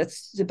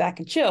sit back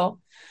and chill.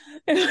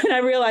 And I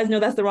realized, no,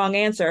 that's the wrong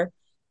answer.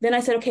 Then I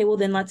said, okay, well,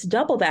 then let's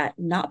double that.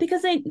 Not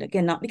because I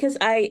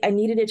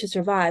needed it to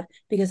survive,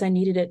 because I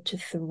needed it to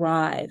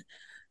thrive.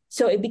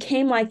 So it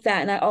became like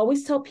that. And I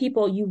always tell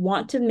people, you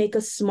want to make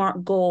a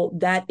SMART goal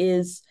that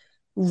is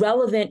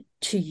relevant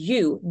to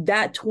you.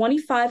 That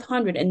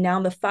 2,500 and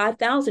now the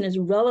 5,000 is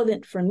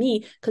relevant for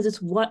me because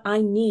it's what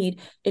I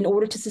need in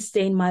order to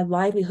sustain my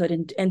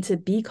livelihood and to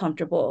be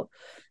comfortable.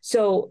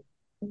 So,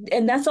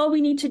 and that's all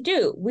we need to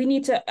do.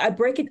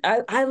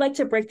 I like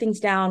to break things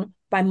down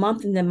by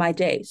month and then by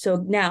day. So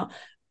now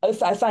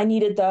if I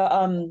needed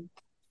the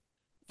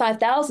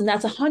 5,000,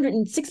 that's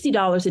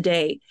 $160 a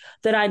day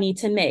that I need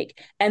to make.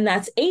 And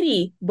that's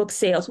 80 book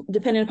sales,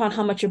 depending upon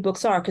how much your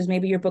books are, because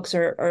maybe your books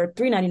are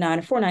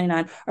 $3.99 or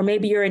 $4.99, or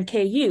maybe you're in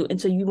KU.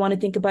 And so you want to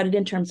think about it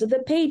in terms of the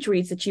page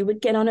reads that you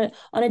would get on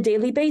a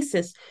daily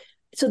basis.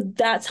 So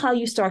that's how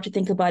you start to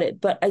think about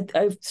it. But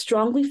I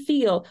strongly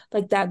feel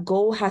like that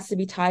goal has to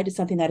be tied to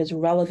something that is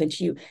relevant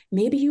to you.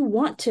 Maybe you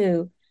want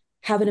to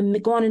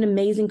go on an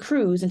amazing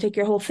cruise and take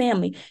your whole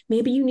family.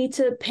 Maybe you need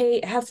to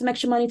have some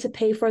extra money to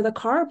pay for the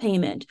car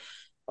payment.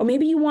 Or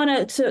maybe you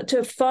want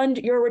to fund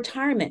your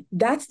retirement.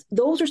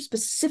 Those are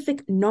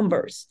specific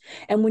numbers.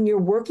 And when you're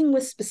working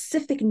with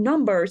specific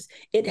numbers,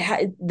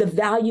 the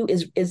value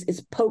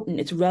is potent.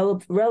 It's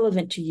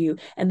relevant to you.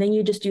 And then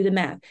you just do the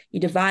math. You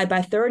divide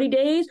by 30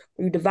 days,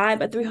 or you divide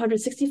by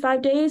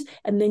 365 days,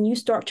 and then you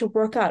start to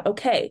work out,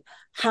 okay,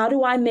 how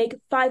do I make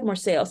 5 more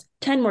sales,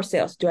 10 more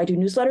sales? Do I do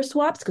newsletter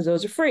swaps? Because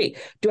those are free.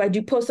 Do I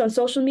do posts on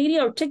social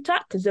media or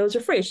TikTok? Because those are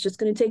free. It's just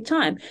going to take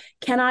time.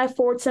 Can I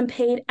afford some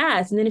paid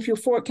ads? And then if you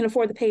can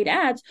afford the paid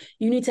ads,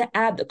 you need to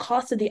add the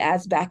cost of the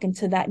ads back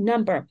into that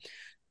number.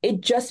 Then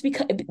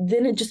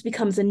it just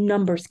becomes a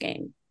numbers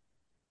game.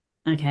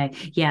 Okay.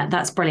 Yeah,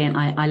 that's brilliant.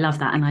 I love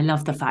that. And I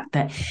love the fact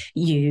that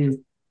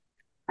you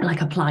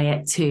apply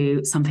it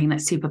to something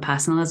that's super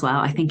personal as well.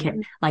 I think it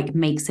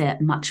makes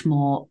it much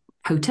more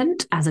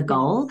potent as a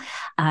goal.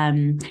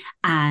 And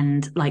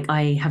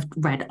I have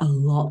read a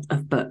lot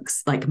of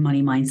books, like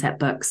money mindset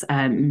books.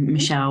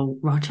 Michelle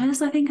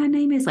Rogers, I think her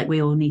name is,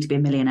 We All Need to Be a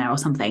Millionaire or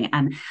something.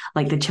 And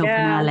the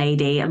Chillpreneur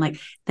lady, and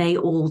they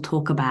all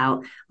talk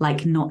about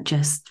not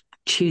just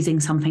choosing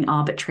something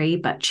arbitrary,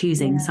 but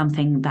choosing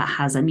something that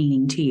has a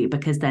meaning to you,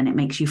 because then it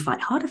makes you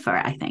fight harder for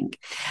it, I think.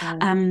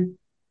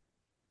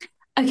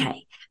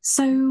 Okay.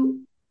 So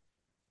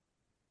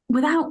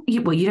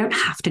you don't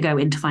have to go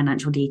into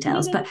financial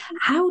details, but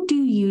how do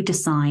you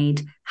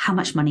decide how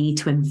much money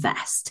to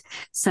invest?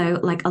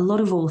 So a lot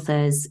of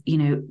authors,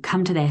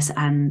 come to this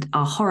and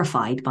are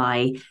horrified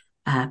by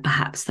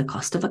perhaps the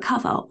cost of a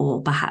cover,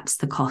 or perhaps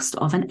the cost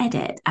of an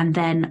edit. And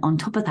then on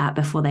top of that,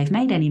 before they've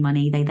made any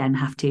money, they then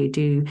have to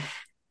do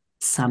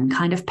some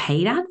kind of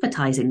paid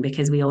advertising,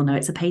 because we all know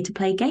it's a pay to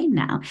play game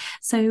now.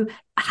 So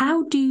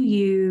how do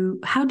you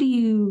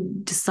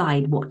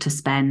decide what to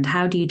spend?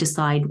 How do you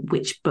decide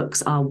which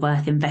books are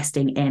worth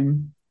investing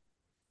in?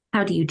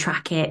 How do you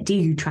track it? Do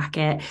you track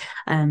it?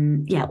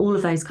 All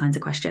of those kinds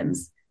of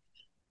questions.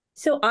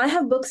 So I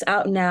have books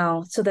out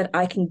now so that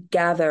I can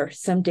gather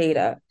some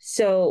data.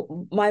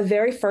 So my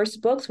very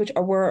first books, which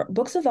were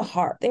books of the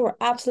heart, they were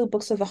absolute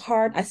books of the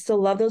heart. I still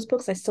love those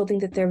books. I still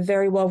think that they're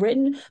very well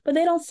written, but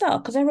they don't sell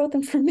because I wrote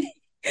them for me.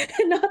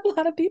 And not a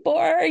lot of people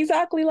are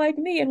exactly like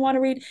me and want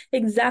to read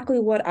exactly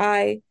what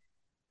I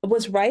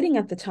was writing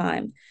at the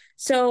time.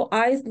 So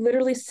I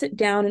literally sit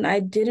down and I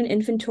did an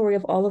inventory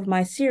of all of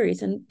my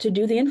series. And to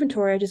do the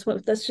inventory,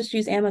 let's just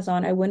use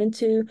Amazon. I went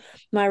into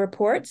my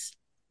reports.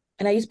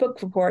 And I used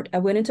Book Report. I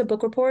went into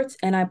Book Reports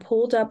and I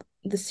pulled up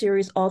the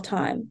series all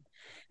time.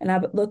 And I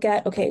would look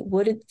at, okay,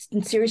 what did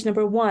in series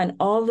number 1,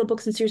 all the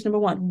books in series number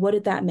 1, what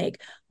did that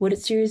make? What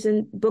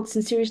did books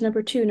in series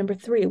number 2, number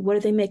 3, what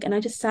did they make? And I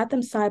just sat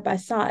them side by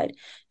side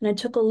and I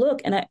took a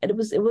look, and it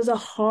was a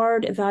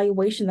hard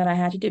evaluation that I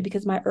had to do,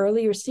 because my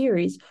earlier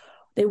series,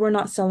 they were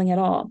not selling at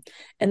all.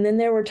 And then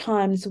there were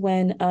times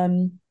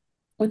when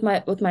with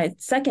my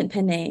second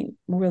pen name,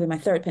 really my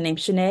third pen name,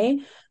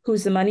 Shanae,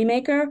 who's the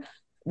moneymaker,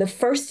 the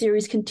first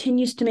series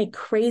continues to make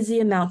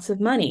crazy amounts of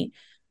money.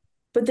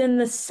 But then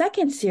the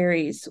second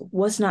series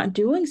was not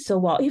doing so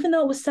well, even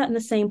though it was set in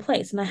the same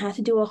place. And I had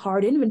to do a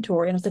hard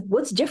inventory. And I was like,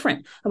 what's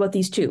different about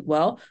these two?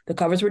 Well, the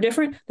covers were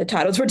different. The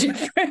titles were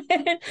different.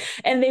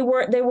 And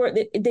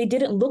they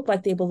didn't look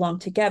like they belonged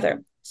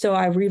together. So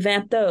I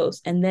revamped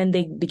those, and then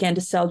they began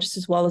to sell just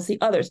as well as the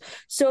others.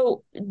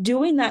 So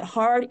doing that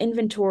hard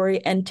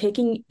inventory and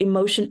taking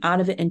emotion out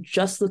of it and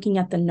just looking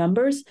at the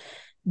numbers,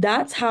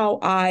 that's how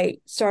I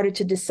started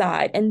to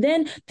decide. And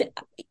then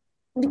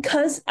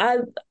because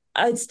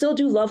I still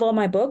do love all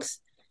my books,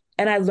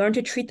 and I learned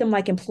to treat them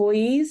like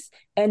employees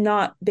and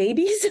not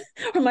babies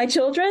or my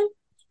children.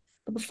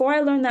 But before I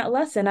learned that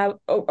lesson,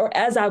 or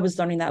as I was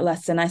learning that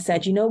lesson, I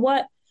said, you know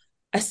what?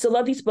 I still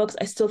love these books.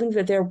 I still think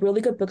that they're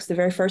really good books, the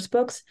very first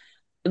books.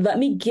 Let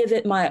me give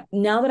it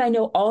now that I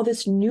know all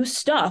this new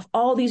stuff,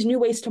 all these new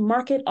ways to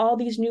market, all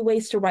these new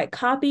ways to write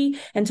copy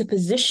and to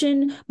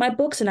position my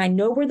books, and I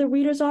know where the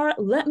readers are,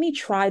 let me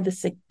try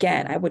this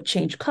again. I would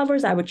change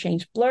covers, I would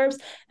change blurbs,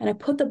 and I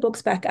put the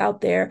books back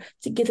out there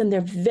to give them their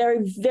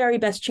very, very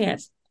best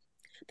chance.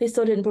 They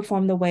still didn't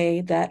perform the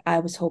way that I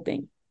was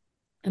hoping.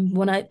 And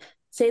when I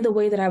say the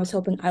way that I was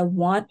hoping, I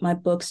want my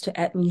books to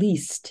at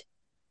least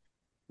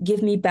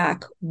give me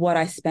back what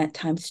I spent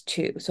times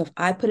 2. So if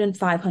I put in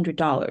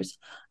 $500,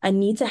 I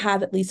need to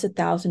have at least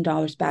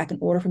 $1,000 back in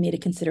order for me to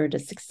consider it a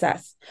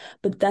success.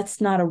 But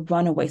that's not a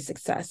runaway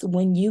success.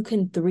 When you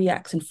can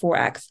 3x and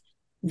 4x,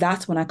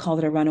 that's when I call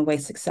it a runaway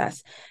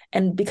success.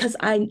 And because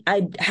I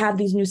have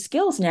these new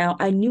skills now,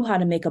 I knew how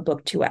to make a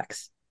book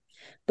 2x.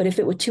 But if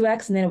it were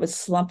 2x and then it would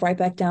slump right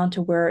back down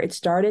to where it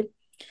started,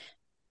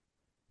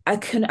 I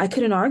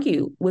couldn't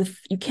argue with,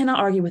 you cannot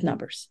argue with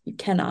numbers. You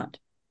cannot.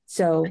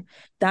 So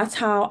that's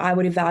how I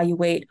would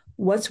evaluate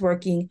what's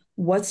working,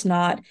 what's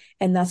not.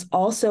 And that's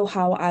also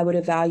how I would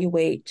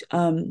evaluate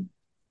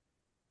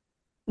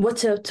what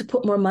to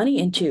put more money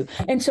into.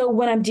 And so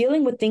when I'm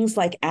dealing with things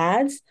like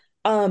ads,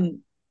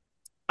 um,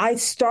 I will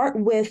start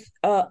with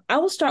like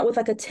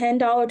a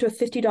 $10 to a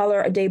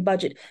 $50 a day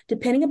budget,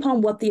 depending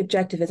upon what the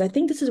objective is. I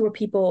think this is where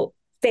people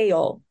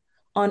fail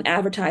on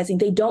advertising.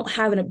 They don't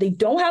have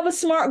a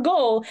SMART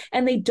goal,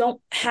 and they don't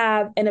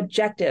have an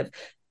objective.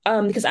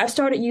 Because I've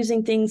started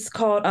using things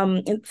called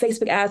in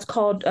Facebook ads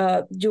called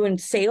doing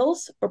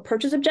sales or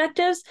purchase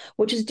objectives,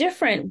 which is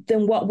different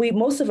than what we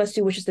most of us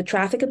do, which is the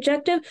traffic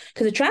objective.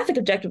 Because the traffic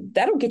objective,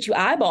 that'll get you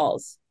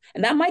eyeballs,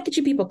 and that might get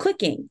you people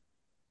clicking,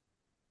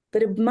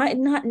 but it might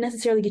not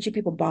necessarily get you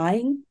people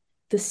buying.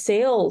 The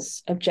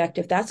sales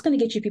objective, that's going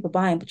to get you people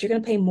buying, but you're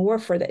going to pay more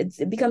for that.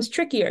 It becomes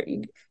trickier.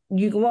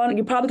 You're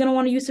probably going to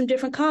want to use some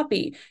different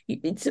copy.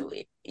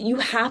 You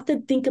have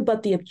to think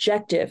about the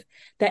objective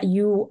that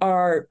you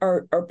are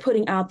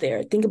putting out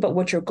there. Think about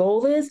what your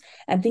goal is,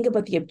 and think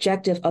about the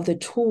objective of the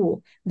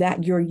tool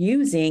that you're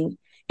using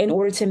in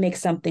order to make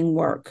something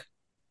work.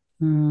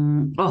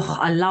 Oh,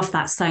 I love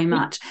that so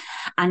much.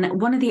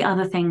 And one of the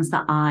other things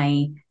that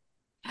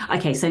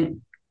okay, so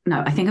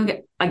no, I think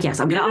yes,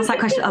 I'm going to ask that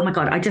question. Oh my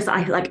God.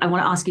 I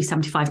want to ask you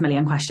 75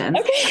 million questions.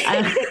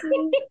 Okay.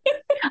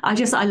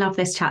 I love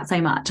this chat so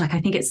much. Like, I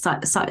think it's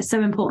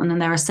so important.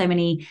 And there are so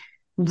many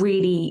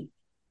really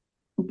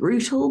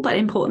brutal, but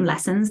important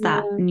lessons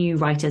that new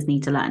writers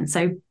need to learn.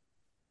 So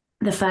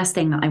the first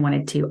thing that I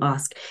wanted to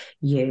ask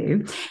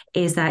you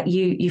is that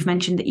you've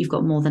mentioned that you've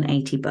got more than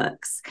 80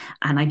 books.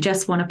 And I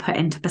just want to put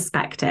into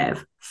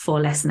perspective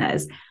for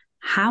listeners,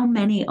 how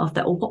many of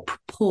or what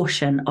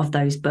proportion of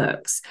those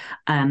books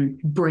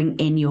bring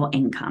in your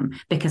income?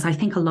 Because I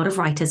think a lot of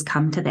writers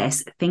come to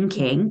this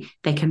thinking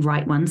they can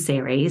write one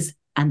series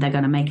and they're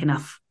going to make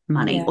enough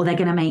money, or they're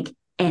going to make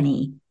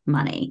any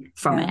money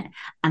from it.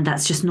 And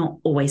that's just not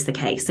always the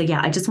case. So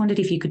I just wondered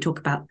if you could talk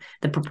about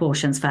the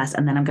proportions first,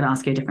 and then I'm going to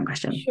ask you a different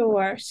question.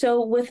 Sure.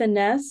 So with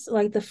Ines,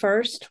 like the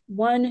first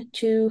 1,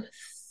 2,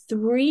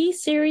 3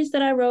 series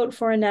that I wrote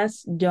for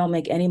Ines don't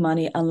make any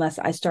money unless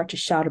I start to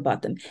shout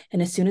about them. And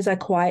as soon as I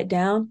quiet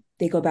down,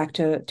 they go back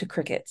to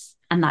crickets.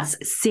 And that's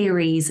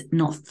series,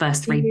 not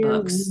first 3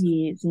 books.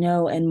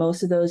 No, and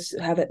most of those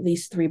have at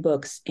least 3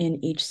 books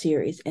in each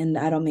series, and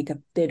they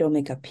don't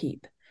make a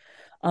peep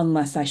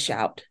unless I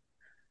shout.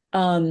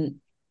 And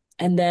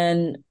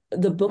then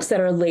the books that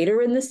are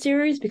later in the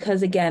series,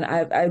 because again,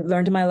 I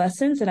learned my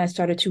lessons and I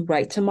started to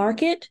write to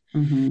market.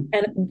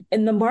 And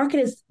the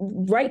market is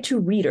write to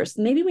readers.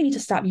 Maybe we need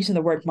to stop using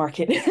the word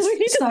market. We need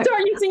to start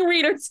using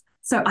readers.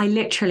 So I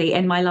literally,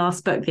 in my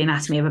last book, The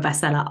Anatomy of a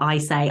Bestseller, I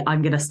say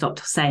I'm going to stop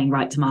saying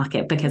write to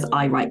market, because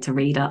I write to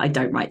reader. I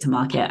don't write to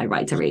market. I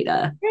write to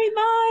reader. Great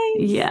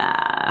minds.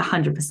 Yeah,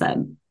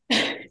 100%.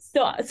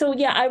 So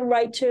I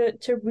write to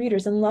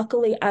readers, and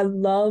luckily I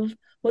love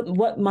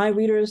what my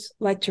readers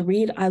like to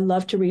read. I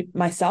love to read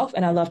myself,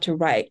 and I love to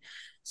write.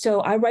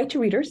 So I write to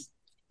readers.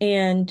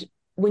 And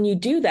when you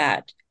do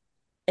that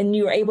and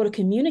you're able to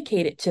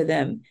communicate it to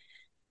them,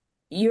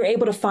 you're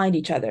able to find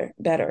each other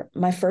better.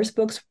 My first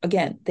books,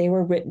 again, they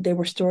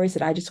were stories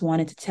that I just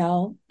wanted to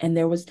tell. And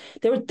there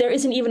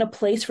isn't even a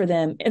place for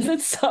them in the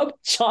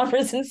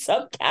subgenres and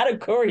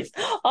subcategories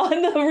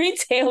on the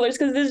retailers,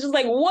 because it's just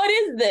like, what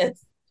is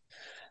this?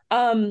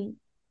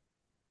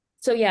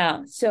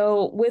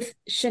 So with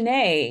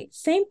Shanae,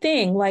 same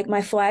thing, like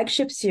my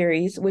flagship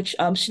series, which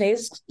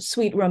Shanae's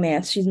sweet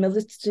romance. She's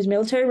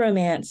military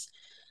romance.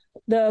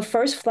 The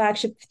first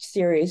flagship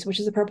series, which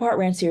is the Purple Heart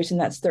Ran series,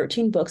 and that's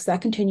 13 books, that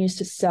continues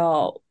to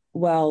sell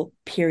well,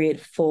 period,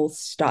 full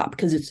stop,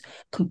 because it's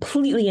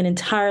completely and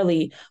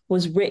entirely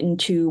was written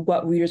to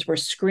what readers were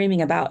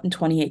screaming about in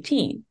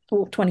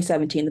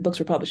 2017. The books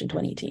were published in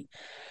 2018.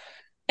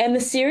 And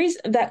the series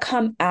that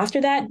come after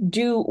that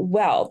do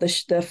well.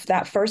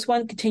 That first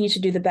one continues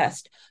to do the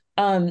best.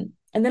 And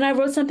then I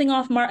wrote something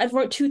off market. I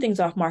wrote 2 things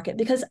off market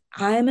because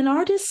I'm an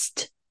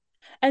artist.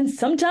 And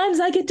sometimes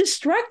I get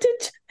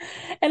distracted.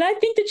 And I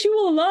think that you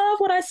will love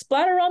what I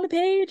splatter on the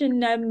page.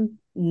 And I'm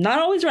not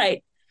always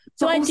right.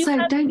 So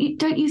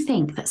don't you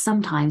think that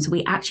sometimes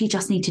we actually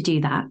just need to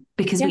do that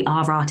because we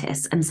are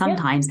artists? And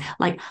sometimes,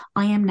 like,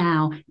 I am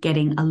now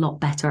getting a lot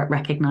better at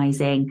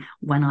recognizing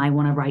when I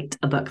want to write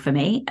a book for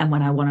me and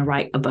when I want to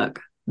write a book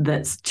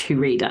that's to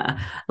reader.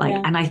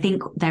 And I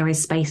think there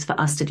is space for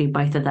us to do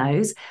both of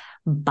those.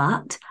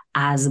 But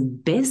as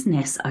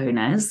business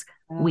owners,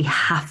 we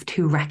have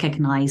to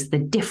recognize the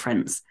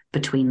difference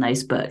between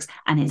those books.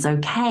 And it's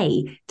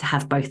okay to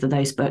have both of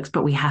those books,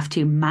 but we have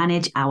to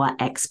manage our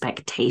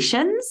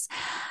expectations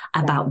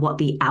about what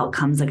the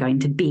outcomes are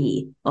going to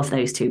be of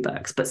those 2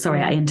 books. But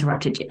sorry, I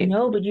interrupted you.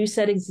 No, but you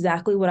said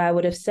exactly what I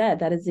would have said.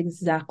 That is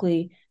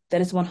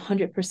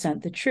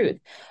 100% the truth.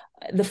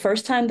 The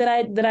first time that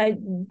I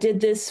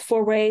did this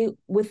foray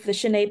with the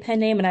Shanae pen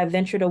name, and I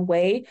ventured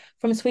away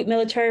from sweet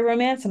military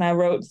romance, and I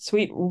wrote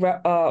sweet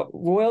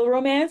royal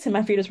romance, and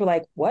my readers were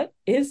like, "What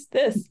is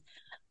this?"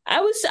 I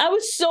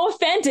was so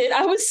offended.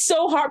 I was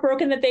so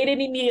heartbroken that they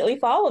didn't immediately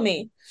follow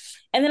me.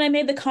 And then I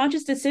made the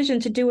conscious decision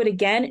to do it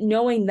again,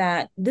 knowing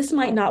that this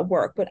might not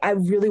work, but I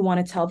really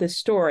want to tell this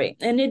story.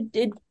 And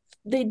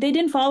they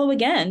didn't follow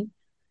again.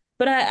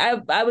 But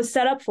I was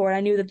set up for it.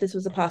 I knew that this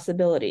was a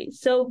possibility.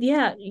 So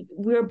yeah,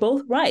 we're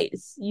both right.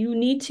 You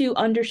need to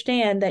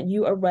understand that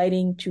you are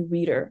writing to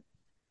reader.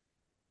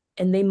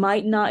 And they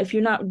might not, if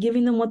you're not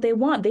giving them what they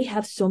want, they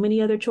have so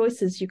many other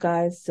choices, you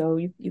guys. So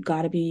you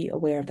got to be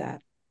aware of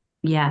that.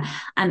 Yeah.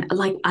 And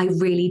like, I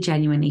really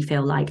genuinely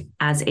feel like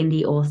as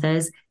indie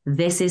authors,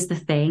 this is the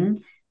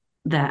thing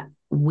that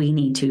we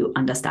need to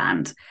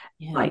understand.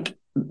 Yeah. Like,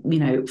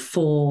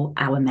 for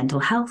our mental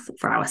health,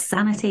 for our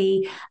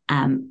sanity,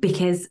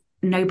 because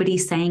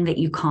nobody's saying that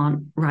you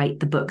can't write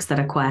the books that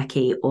are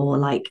quirky or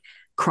like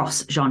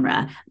cross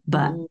genre,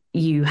 but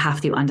you have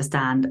to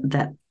understand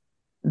that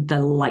the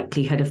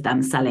likelihood of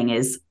them selling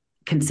is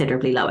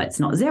considerably lower. It's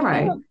not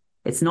zero. Yeah.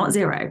 It's not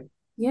zero.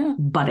 Yeah.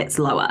 But it's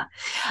lower.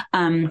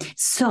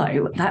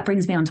 So that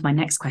brings me on to my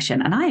next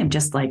question. And I am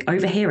just like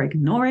over here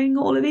ignoring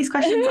all of these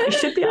questions I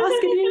should be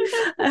asking you.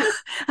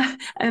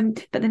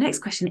 But the next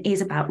question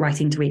is about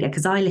writing to reader,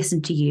 because I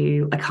listened to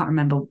you, I can't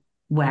remember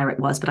where it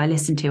was, but I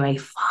listened to a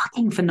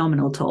fucking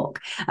phenomenal talk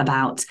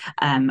about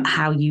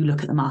how you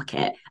look at the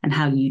market and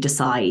how you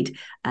decide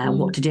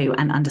what to do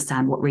and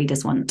understand what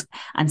readers want.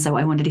 And so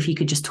I wondered if you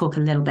could just talk a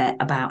little bit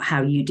about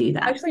how you do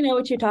that. I actually know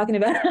what you're talking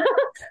about.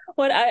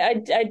 What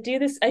I do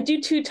this, I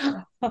do two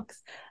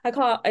talks.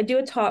 I do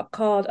a talk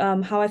called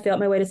How I Failed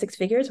My Way to Six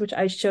Figures, which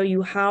I show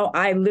you how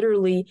I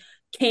literally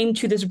came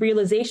to this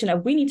realization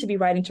of we need to be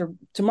writing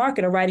to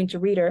market or writing to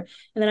reader.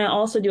 And then I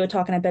also do a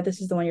talk, and I bet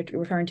this is the one you're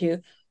referring to,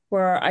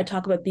 where I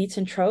talk about beats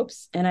and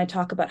tropes, and I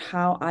talk about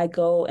how I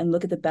go and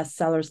look at the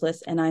bestsellers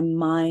list and I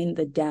mine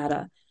the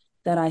data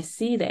that I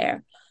see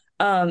there.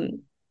 But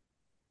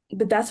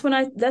that's when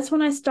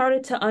I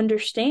started to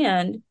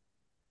understand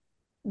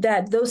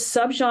that those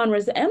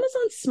subgenres, the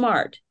Amazon's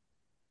smart.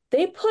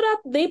 They put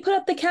up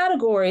the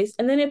categories,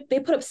 and then if they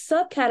put up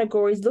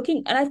subcategories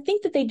looking, and I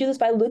think that they do this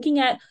by looking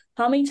at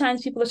how many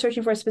times people are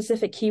searching for a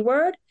specific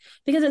keyword.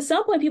 Because at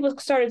some point people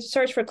started to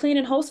search for clean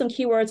and wholesome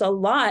keywords a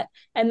lot,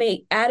 and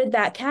they added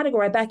that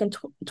category back in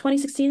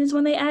 2016 is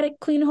when they added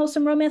clean and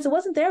wholesome romance. It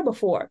wasn't there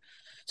before.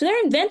 So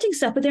they're inventing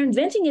stuff, but they're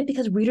inventing it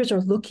because readers are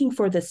looking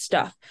for this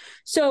stuff.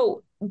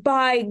 So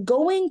by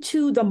going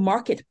to the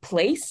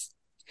marketplace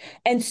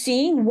and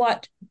seeing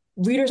what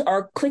readers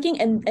are clicking,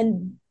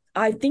 and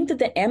I think that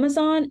the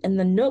Amazon and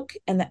the Nook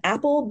and the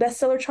Apple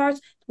bestseller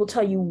charts will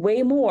tell you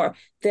way more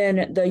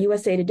than the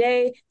USA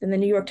Today, than the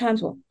New York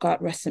Times. Well, God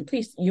rest in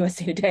peace,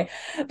 USA Today.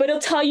 But it'll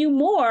tell you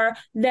more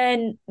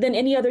than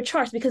any other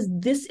charts, because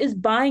this is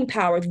buying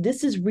power.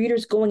 This is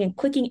readers going and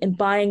clicking and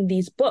buying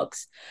these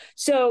books.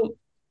 So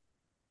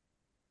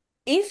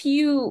if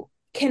you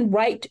can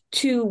write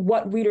to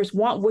what readers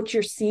want, what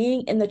you're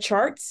seeing in the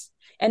charts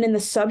and in the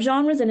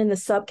subgenres and in the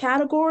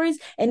subcategories,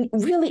 and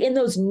really in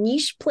those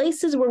niche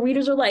places where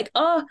readers are like,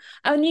 oh,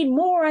 I need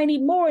more,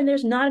 and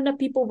there's not enough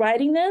people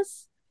writing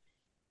this.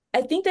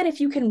 I think that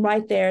if you can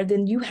write there,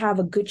 then you have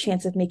a good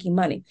chance of making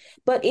money.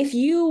 But if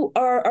you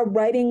are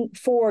writing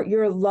for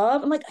your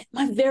love, I'm like,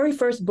 my very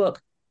first book,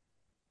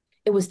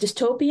 it was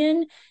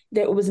dystopian.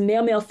 There was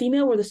male,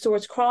 female, where the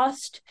swords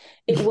crossed.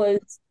 It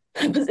was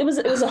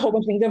a whole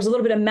bunch of things. There was a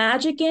little bit of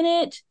magic in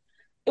it.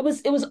 It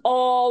was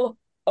all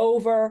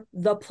over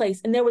the place,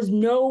 and there was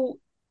no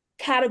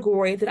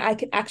category that I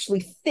could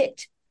actually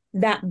fit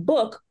that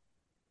book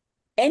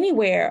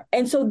anywhere.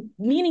 And so,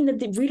 meaning that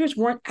the readers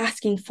weren't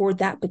asking for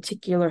that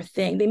particular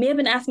thing. They may have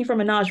been asking for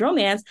menage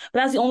romance, but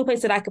that's the only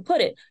place that I could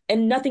put it,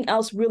 and nothing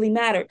else really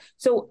mattered.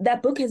 So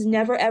that book has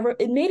never ever,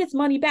 it made its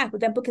money back,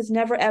 but that book has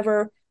never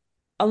ever,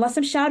 unless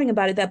I'm shouting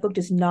about it, that book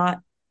does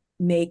not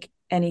make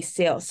any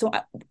sales. So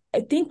I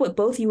think what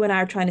both you and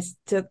I are trying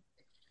to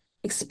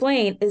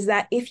explain is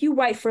that if you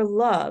write for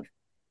love,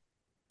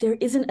 there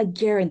isn't a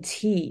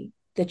guarantee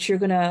that you're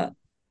going to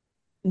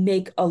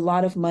make a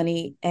lot of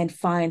money and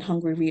find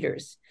hungry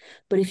readers.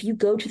 But if you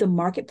go to the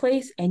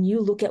marketplace and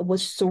you look at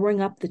what's soaring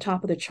up the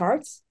top of the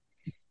charts,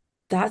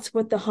 that's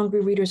what the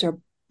hungry readers are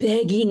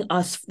begging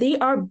us. They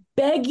are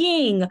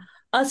begging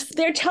us.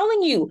 They're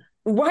telling you,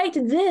 write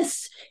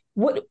this.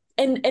 What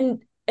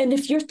and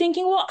if you're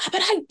thinking, well,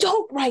 but I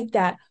don't write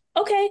that.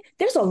 Okay,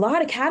 there's a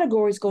lot of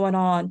categories going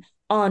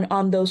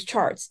on those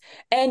charts.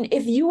 And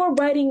if you are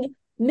writing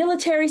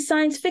military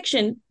science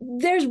fiction,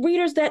 there's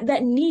readers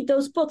that need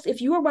those books.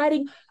 If you are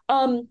writing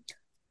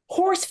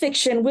horse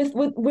fiction with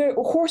where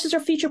horses are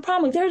featured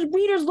prominently, there's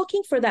readers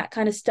looking for that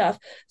kind of stuff.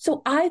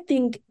 So I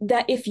think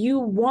that if you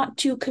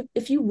want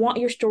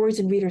your stories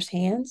in readers'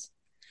 hands,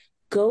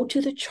 go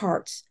to the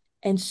charts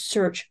and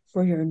search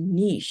for your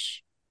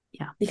niche.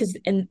 Yeah. Because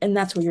and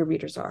that's where your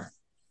readers are.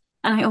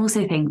 And I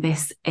also think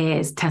this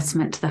is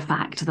testament to the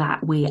fact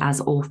that we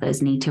as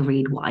authors need to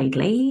read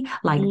widely.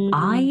 Like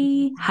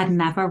I had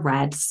never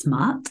read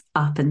smut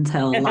up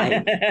until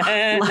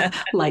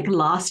like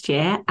last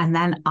year. And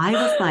then I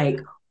was like,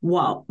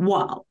 whoa,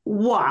 whoa,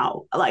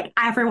 whoa. Like,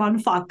 everyone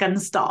fucking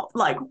stop.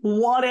 Like,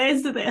 what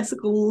is this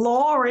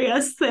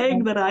glorious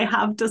thing that I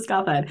have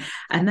discovered?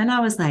 And then I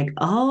was like,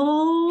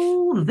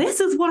 oh, this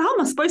is what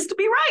I'm supposed to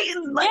be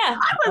writing. Like, Yeah.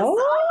 I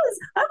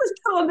was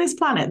put on this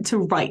planet to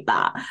write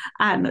that.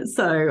 And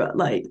so,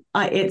 like,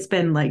 it's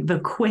been like the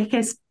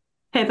quickest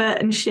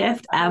pivot and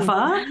shift Oh, ever.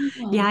 wow.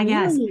 Yeah,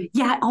 yes. Really?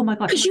 Yeah. Oh my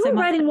God. Because you So were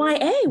my writing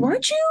YA,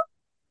 weren't you?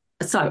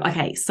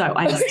 okay, so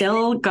I'm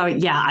still going.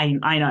 Yeah, I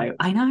know,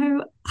 I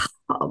know.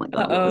 Oh my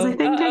God, what was I Uh-oh.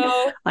 thinking?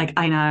 Uh-oh. Like,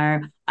 I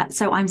know.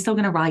 So I'm still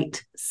going to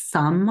write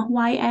some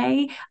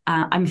YA.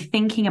 I'm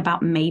thinking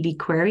about maybe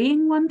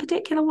querying one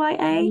particular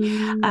YA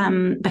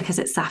Mm. because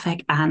it's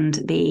sapphic and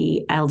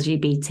the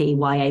LGBT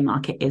YA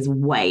market is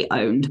way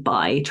owned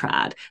by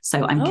trad.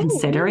 So I'm Oh,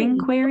 considering really?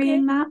 Okay.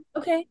 querying that,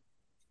 Okay.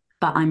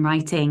 but I'm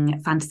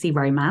writing fantasy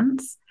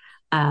romance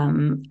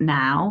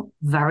now,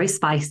 very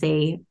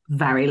spicy,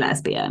 very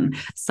lesbian.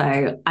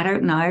 So I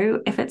don't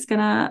know if it's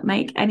gonna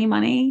make any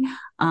money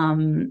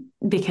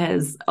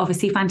because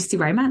obviously fantasy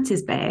romance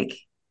is big,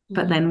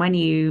 but Mhm. then when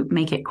you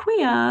make it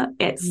queer,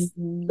 it's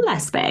Mhm.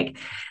 less big.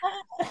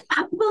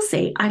 We'll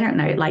see. I don't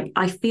know. Like,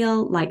 I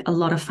feel like a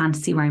lot of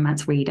fantasy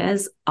romance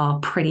readers are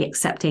pretty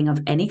accepting of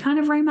any kind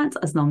of romance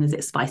as long as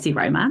it's spicy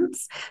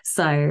romance.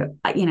 So,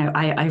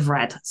 I've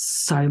read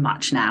so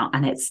much now,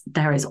 and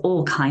there is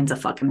all kinds of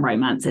fucking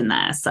romance in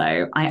there.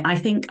 So, I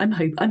think I'm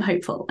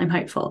hopeful. I'm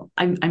hopeful.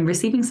 I'm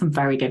receiving some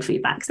very good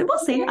feedback. So we'll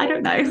see. I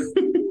don't know.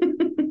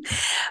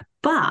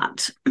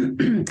 But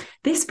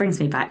this brings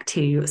me back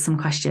to some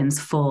questions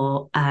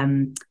for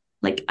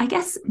like, I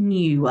guess,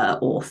 newer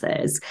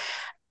authors.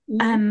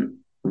 Mhm. Um,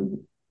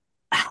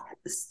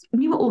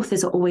 Newer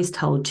authors are always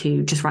told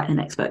to just write the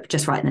next book,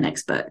 just write the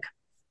next book.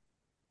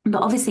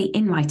 But obviously,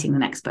 in writing the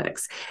next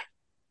books,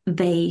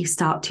 they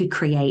start to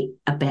create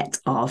a bit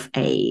of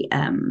a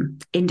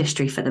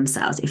industry for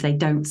themselves if they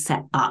don't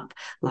set up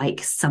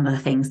like some of the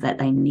things that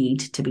they need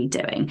to be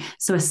doing.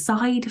 So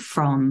aside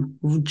from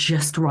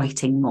just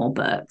writing more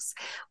books,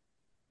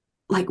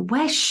 like,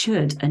 where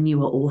should a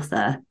newer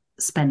author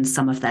spend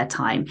some of their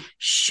time?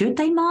 Should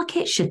they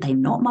market? Should they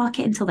not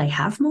market until they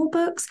have more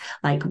books?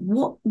 Like,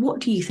 what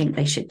do you think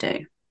they should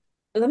do?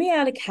 Let me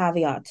add a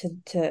caveat to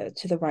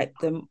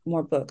the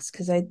more books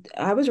because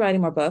I was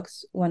writing more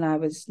books when I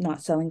was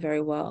not selling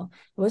very well.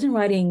 I wasn't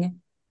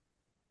writing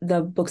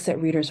the books that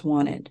readers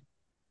wanted.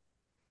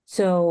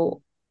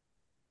 So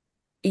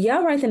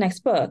yeah, write the next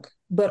book,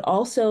 but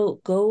also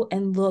go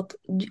and look.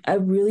 I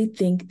really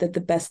think that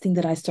the best thing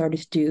that I started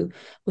to do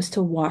was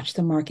to watch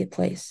the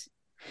marketplace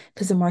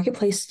because the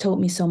marketplace told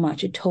me so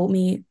much. It told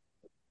me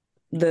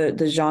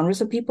the genres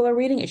of people are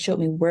reading. It showed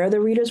me where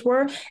the readers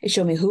were. It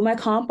showed me who my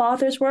comp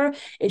authors were.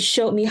 It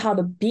showed me how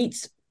the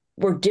beats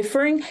were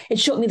differing. It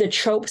showed me the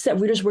tropes that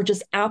readers were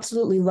just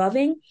absolutely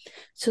loving.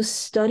 So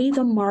study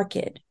the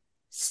market.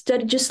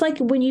 Study just like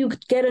when you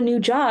get a new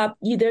job,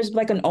 there's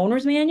like an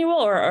owner's manual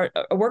or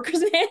a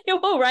worker's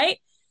manual, right?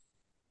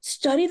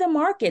 Study the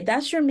market.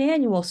 That's your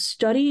manual.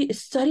 Study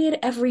it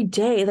every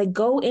day. Like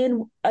go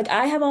in. Like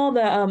I have all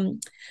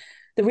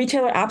the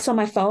retailer apps on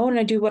my phone and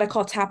I do what I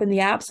call tap in the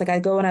apps. Like I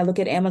go and I look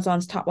at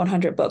Amazon's top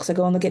 100 books. I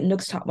go and look at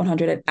Nook's top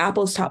 100 and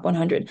Apple's top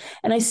 100.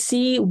 And I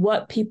see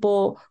what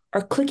people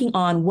are clicking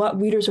on,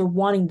 what readers are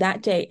wanting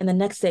that day and the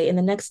next day and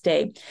the next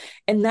day.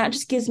 And that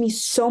just gives me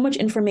so much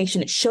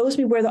information. It shows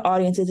me where the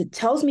audience is. It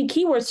tells me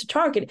keywords to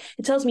target.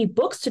 It tells me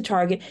books to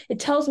target. It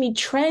tells me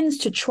trends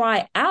to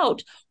try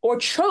out or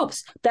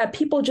tropes that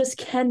people just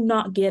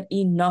cannot get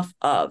enough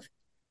of.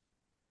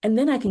 And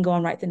then I can go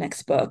and write the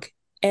next book.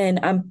 And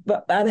I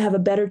have a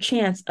better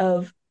chance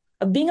of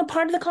being a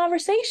part of the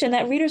conversation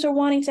that readers are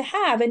wanting to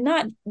have and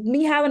not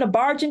me having to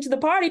barge into the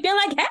party, being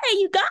like, hey,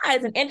 you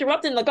guys, and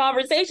interrupting the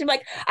conversation.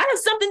 Like, I have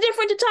something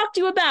different to talk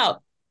to you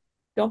about.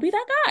 Don't be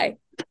that guy.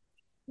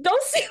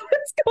 Don't see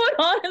what's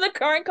going on in the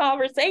current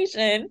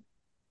conversation.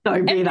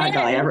 Don't be And that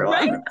guy, then,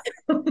 right?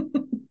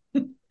 everyone.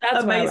 That's what I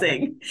learned.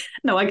 Amazing.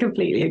 No, I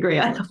completely agree.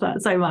 I love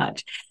that so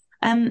much.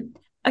 Um,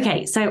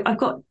 okay, so I've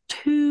got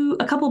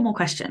a couple more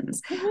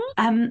questions.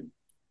 Um,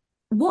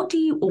 what do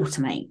you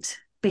automate?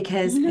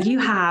 Because you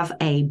Mhm. have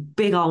a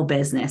big old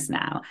business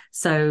now.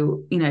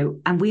 So,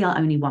 and we are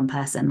only one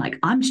person. Like,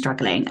 I'm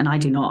struggling and I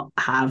do not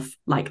have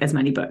like as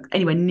many books,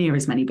 anywhere near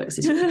as many books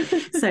as you.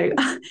 So,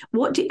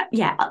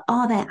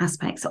 are there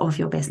aspects of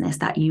your business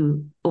that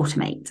you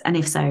automate? And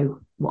if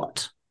so,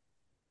 what?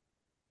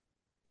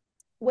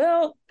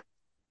 Well,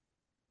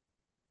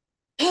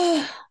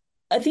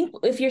 I think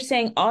if you're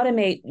saying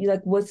automate,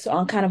 like what's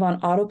on kind of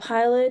on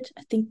autopilot,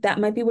 I think that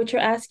might be what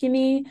you're asking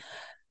me.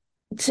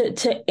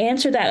 To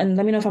answer that, and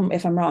let me know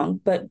if I'm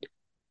wrong, but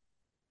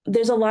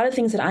there's a lot of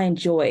things that I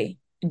enjoy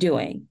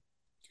doing.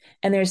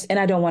 And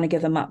I don't want to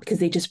give them up because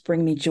they just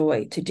bring me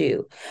joy to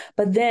do.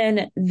 But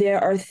then there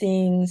are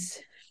things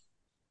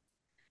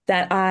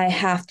that I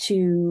have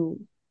to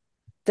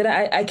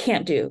that I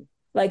can't do.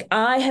 Like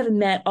I have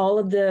met all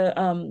of the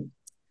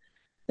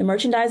the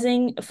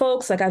merchandising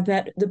folks. Like I've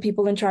met the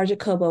people in charge of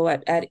Kobo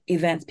at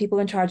events, people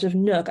in charge of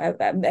Nook.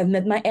 I've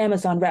met my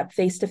Amazon rep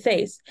face to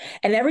face.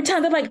 And every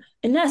time they're like,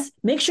 Ines,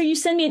 make sure you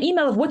send me an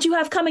email of what you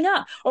have coming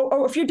up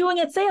or if you're doing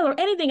a sale or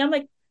anything. I'm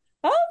like,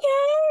 okay.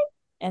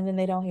 And then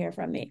they don't hear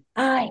from me.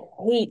 I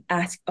hate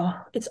asking. Oh,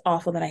 it's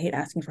awful that I hate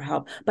asking for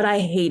help, but I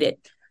hate it.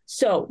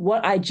 So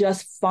what I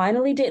just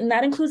finally did, and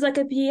that includes like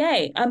a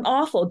PA. I'm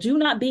awful. Do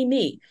not be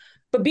me,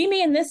 but be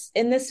me in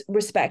this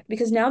respect,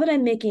 because now that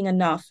I'm making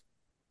enough,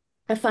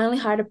 I finally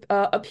hired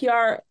a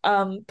PR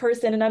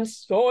person, and I'm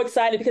so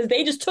excited because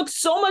they just took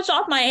so much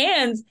off my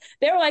hands.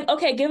 They were like,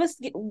 "Okay, give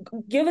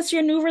us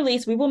your new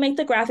release. We will make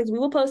the graphics. We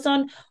will post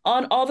on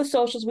all the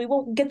socials. We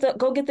will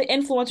go get the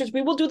influencers.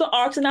 We will do the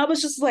arcs." And I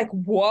was just like,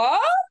 "What?"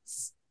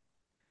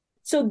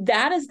 So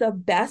that is the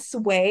best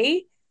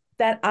way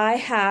that I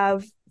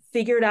have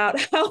figured out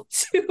how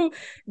to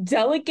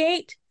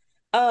delegate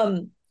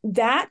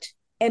that,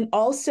 and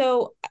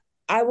also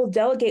I will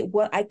delegate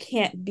what I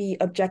can't be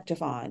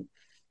objective on.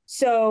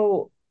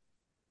 So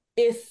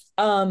if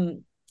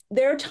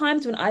there are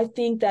times when I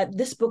think that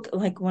this book,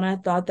 like when I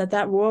thought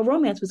that royal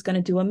romance was going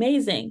to do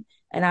amazing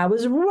and I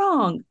was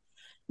wrong,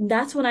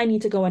 that's when I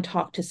need to go and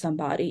talk to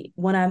somebody.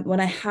 When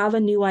I have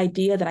a new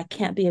idea that I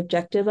can't be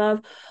objective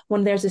of,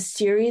 when there's a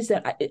series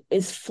that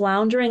is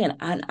floundering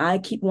and I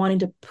keep wanting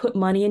to put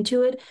money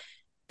into it,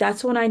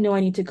 that's when I know I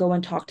need to go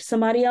and talk to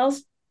somebody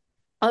else.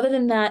 Other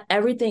than that,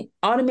 everything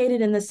automated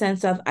in the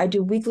sense of I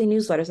do weekly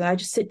newsletters, and I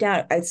just sit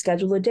down. I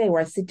schedule a day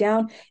where I sit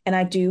down and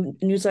I do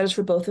newsletters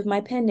for both of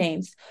my pen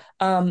names.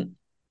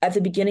 At the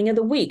beginning of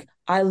the week,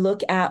 I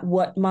look at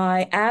what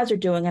my ads are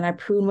doing and I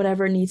prune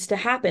whatever needs to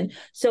happen.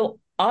 So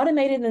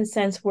automated in the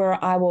sense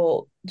where I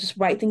will just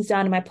write things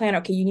down in my planner.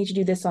 Okay, you need to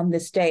do this on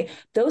this day.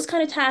 Those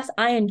kind of tasks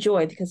I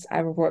enjoy because I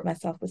reward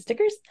myself with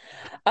stickers.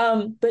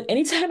 But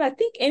anytime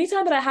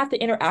that I have to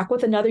interact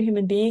with another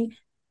human being,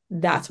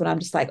 that's when I'm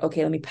just like,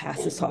 okay, let me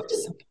pass this off to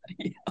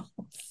somebody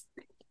else.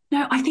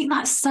 No, I think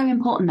that's so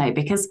important though,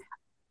 because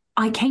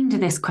I came to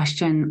this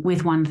question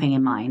with one thing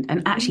in mind,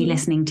 and actually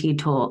listening to you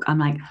talk, I'm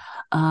like,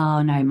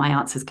 oh no, my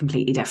answer is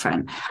completely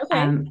different.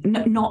 Okay.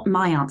 Not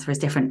my answer is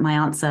different. My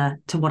answer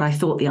to what I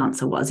thought the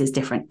answer was is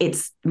different.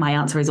 My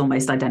answer is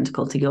almost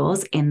identical to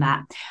yours in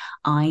that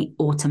I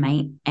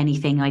automate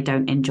anything I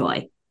don't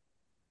enjoy.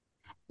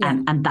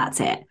 Yeah. And that's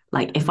it.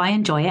 Like if I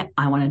enjoy it,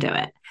 I want to do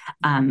it.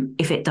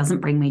 If it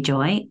doesn't bring me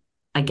joy,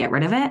 I get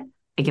rid of it.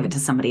 I give it to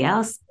somebody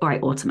else, or I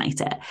automate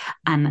it.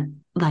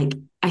 And like,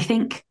 I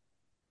think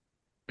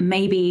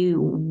maybe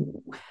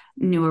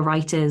newer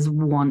writers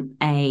want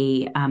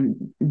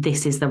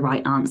this is the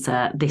right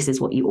answer, this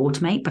is what you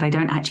automate, but I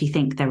don't actually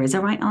think there is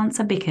a right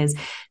answer, because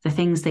the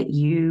things that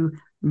you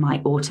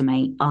might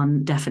automate are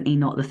definitely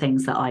not the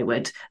things that I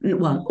would,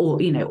 well,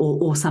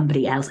 or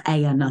somebody else,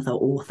 another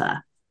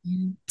author.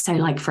 So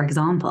like, for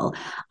example,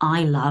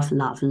 I love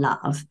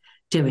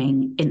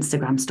doing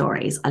Instagram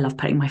stories. I love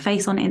putting my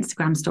face on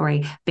Instagram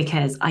story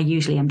because I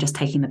usually am just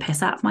taking the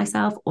piss out of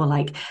myself, or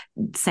like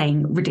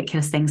saying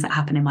ridiculous things that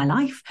happen in my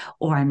life,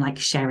 or I'm like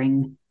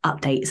sharing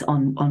updates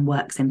on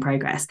works in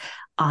progress.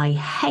 I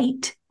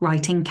hate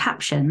writing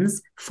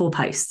captions for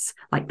posts,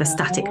 like the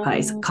static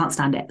posts, can't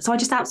stand it. So I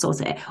just outsource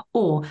it,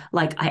 or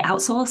like I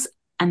outsource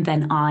and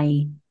then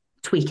I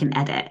tweak and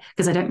edit,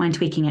 because I don't mind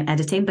tweaking and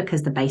editing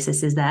because the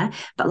basis is there.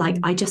 But like,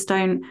 I just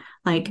don't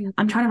like,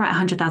 I'm trying to write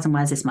 100,000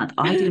 words this month.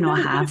 I do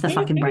not have the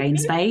fucking brain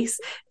space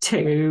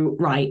to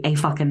write a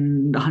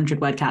fucking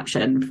 100-word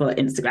caption for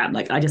Instagram.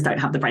 Like, I just don't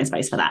have the brain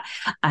space for that.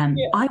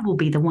 I will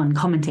be the one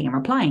commenting and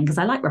replying because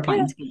I like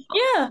replying to people.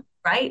 Yeah.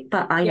 Right.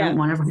 But I don't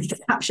want to write a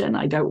caption.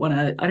 I don't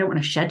want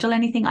to schedule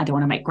anything. I don't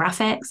want to make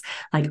graphics.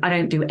 Like, I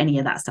don't do any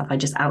of that stuff. I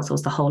just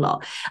outsource the whole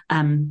lot.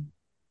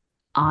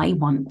 I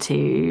want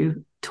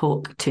to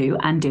talk to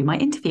and do my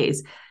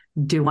interviews.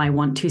 Do I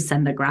want to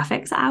send the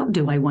graphics out?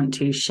 Do I want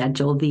to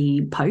schedule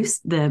the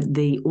post,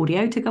 the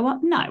audio to go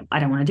up? No, I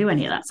don't want to do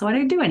any of that. So I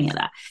don't do any of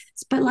that.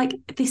 But like,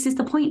 this is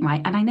the point,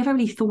 right? And I never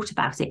really thought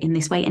about it in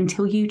this way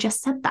until you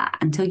just said that,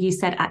 until you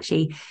said,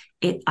 actually,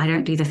 I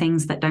don't do the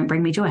things that don't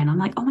bring me joy. And I'm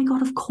like, oh my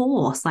God, of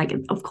course. Like,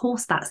 of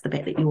course, that's the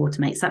bit that you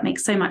automate. So that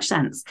makes so much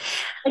sense.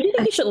 I do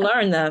think you should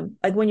learn them.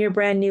 Like when you're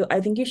brand new, I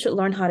think you should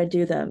learn how to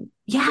do them.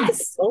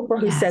 Yes.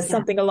 Oprah who said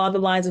something along the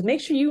lines of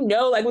make sure you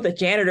know like what the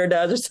janitor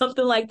does or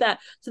something like that,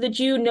 so that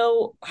you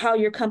know how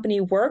your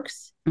company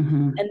works.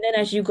 And then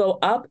as you go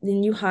up,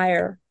 then you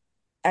hire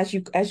as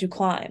you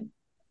climb.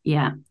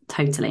 Yeah,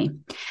 totally.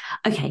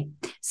 Okay.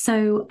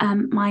 So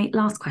my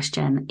last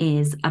question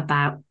is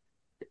about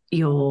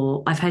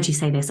I've heard you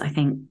say this, I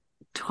think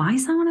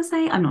twice, I want to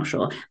say, I'm not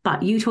sure,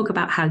 but you talk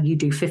about how you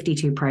do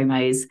 52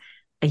 promos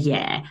a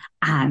year.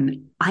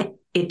 And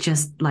it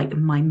just like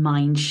my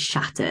mind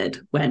shattered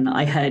when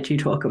I heard you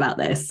talk about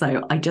this.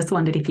 So I just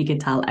wondered if you could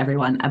tell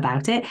everyone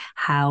about it,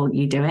 how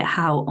you do it,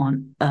 how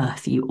on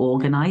earth you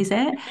organize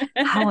it,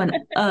 how on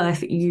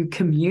earth you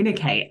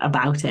communicate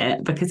about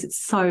it, because it's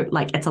so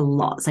like, it's a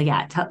lot. So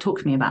yeah, talk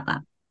to me about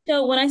that.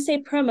 So when I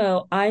say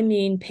promo, I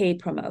mean paid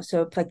promo.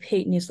 So like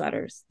paid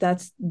newsletters.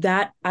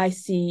 That I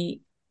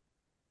see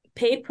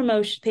paid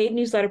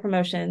newsletter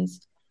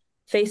promotions,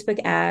 Facebook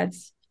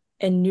ads,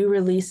 and new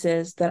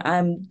releases that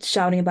I'm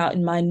shouting about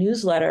in my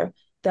newsletter,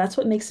 that's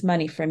what makes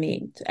money for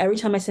me. So every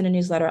time I send a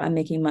newsletter, I'm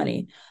making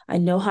money. I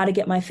know how to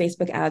get my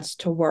Facebook ads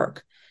to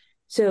work.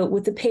 So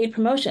with the paid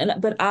promotion,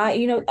 but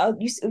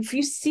if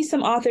you see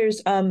some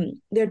authors,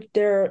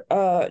 their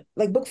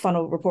like book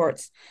funnel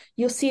reports,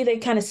 you'll see they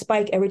kind of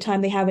spike every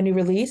time they have a new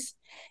release,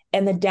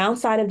 and the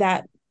downside of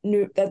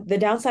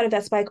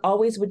that spike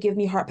always would give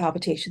me heart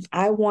palpitations.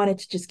 I wanted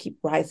to just keep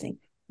rising,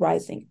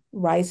 rising,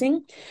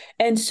 rising,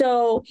 and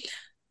so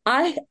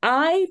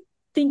I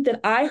think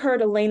that I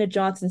heard Elena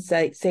Johnson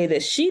say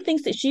this. She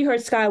thinks that she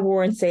heard Sky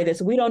Warren say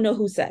this. We don't know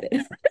who said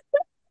it.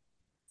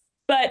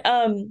 But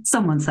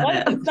someone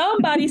said it.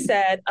 Somebody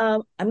said,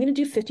 I'm going to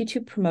do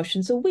 52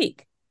 promotions a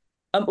week,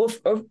 or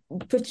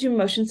 52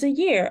 promotions a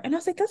year. And I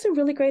was like, that's a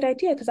really great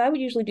idea, because I would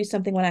usually do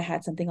something when I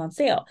had something on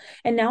sale.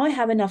 And now I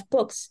have enough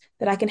books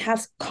that I can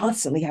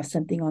constantly have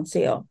something on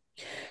sale.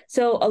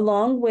 So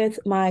along with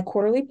my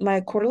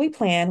quarterly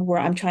plan, where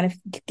I'm trying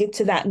to get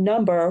to that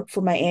number for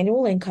my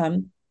annual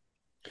income,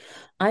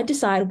 I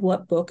decide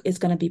what book is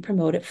going to be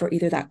promoted for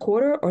either that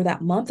quarter or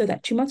that month or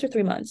that 2 months or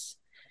 3 months.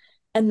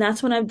 And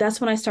that's when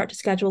I start to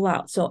schedule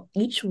out. So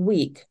each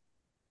week,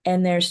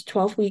 and there's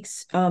 12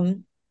 weeks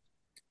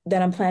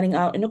that I'm planning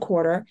out in a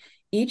quarter.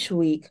 Each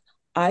week,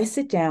 I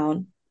sit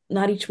down,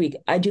 not each week,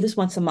 I do this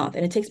once a month,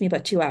 and it takes me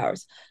about 2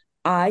 hours.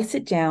 I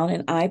sit down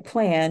and I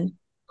plan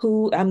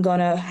who I'm going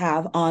to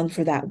have on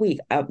for that week.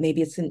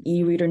 Maybe it's an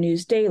e-reader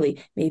news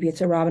daily. Maybe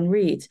it's a Robin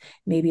Reads.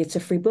 Maybe it's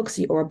a free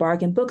Booksy or a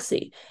bargain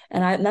Booksy.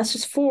 And that's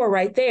just 4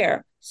 right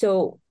there.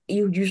 So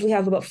you usually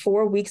have about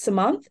 4 weeks a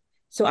month.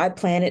 So I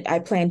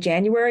planned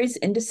January's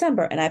in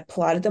December, and I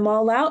plotted them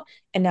all out.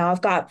 And now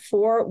I've got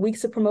 4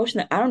 weeks of promotion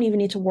that I don't even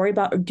need to worry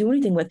about or do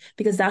anything with,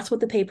 because that's what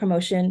the paid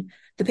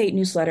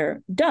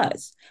newsletter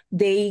does.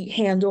 They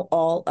handle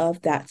all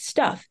of that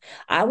stuff.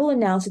 I will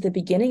announce at the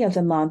beginning of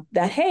the month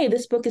that, hey,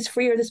 this book is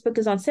free or this book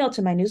is on sale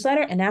to my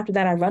newsletter. And after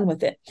that, I run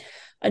with it.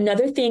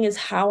 Another thing is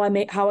how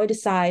I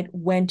decide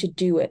when to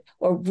do it,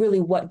 or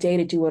really what day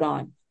to do it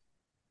on.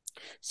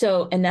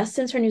 So Ines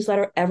sends her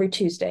newsletter every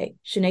Tuesday.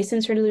 Shanae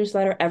sends her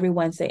newsletter every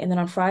Wednesday. And then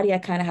on Friday, I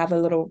kind of have a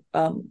little,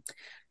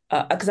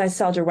 because I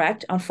sell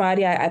direct. On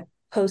Friday, I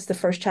post the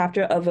first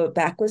chapter of a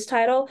backlist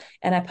title,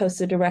 and I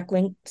post a direct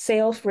link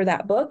sale for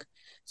that book.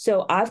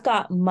 So I've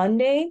got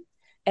Monday,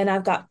 and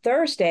I've got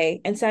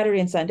Thursday and Saturday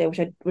and Sunday,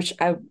 which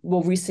I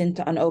will resend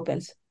to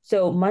unopens.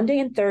 So Monday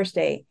and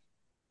Thursday,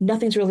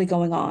 nothing's really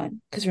going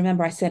on. Because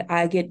remember, I said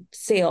I get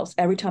sales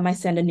every time I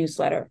send a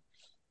newsletter.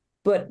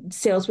 But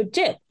sales would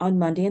dip on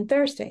Monday and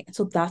Thursday. And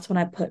so that's when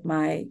I put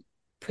my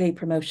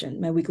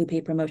weekly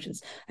paid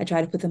promotions. I try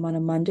to put them on a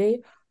Monday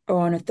or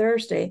on a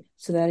Thursday,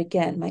 so that,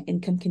 again, my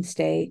income can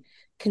stay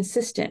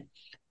consistent.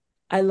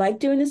 I like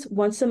doing this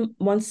once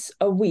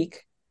a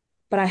week,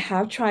 but I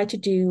have tried to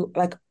do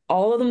like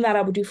all of them that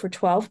I would do for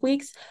 12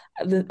 weeks.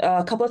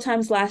 A couple of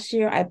times last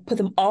year, I put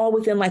them all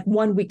within like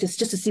 1 week just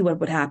to see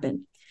what would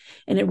happen.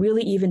 And it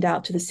really evened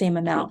out to the same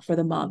amount for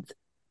the month.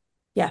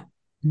 Yeah.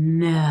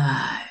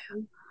 No.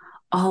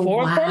 Oh,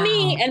 wow. For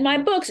me and my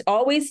books,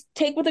 always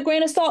take with a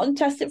grain of salt and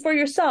test it for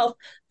yourself.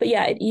 But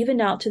yeah, it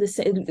evened out to the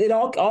same.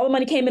 All the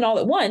money came in all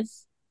at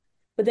once.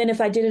 But then if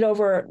I did it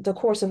over the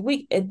course of a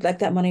week,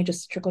 that money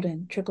just trickled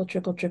in,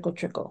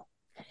 trickle.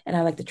 And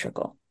I like the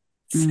trickle.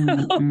 So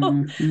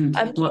I'm keeping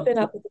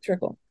up with the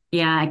trickle.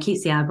 Yeah, it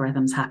keeps the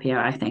algorithms happier,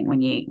 I think,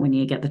 when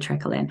you get the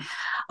trickle in.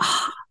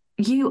 Oh,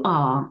 you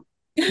are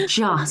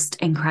just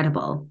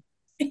incredible.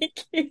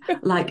 Thank you.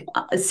 Like,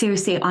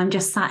 seriously, I'm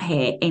just sat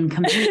here in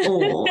complete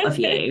awe of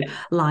you.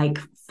 Like,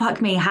 fuck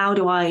me, how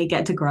do I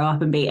get to grow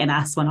up and be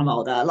Ines when I'm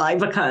older? Like,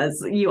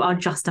 because you are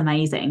just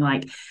amazing.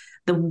 Like,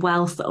 the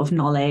wealth of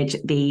knowledge,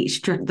 the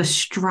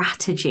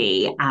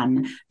strategy,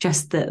 and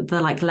just the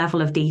like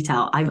level of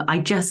detail. I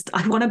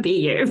want to be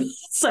you.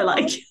 So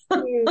like,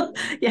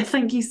 yeah,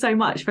 thank you so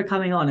much for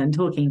coming on and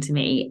talking to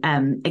me.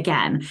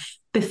 Again,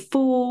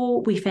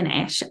 before we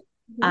finish,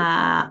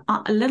 a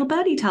little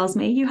birdie tells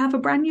me you have a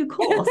brand new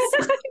course.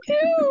 I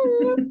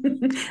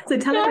do. So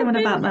tell everyone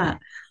about that.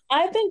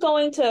 I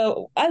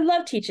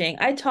love teaching.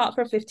 I taught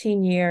for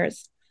 15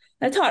 years.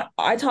 I taught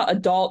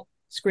adult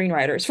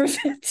screenwriters for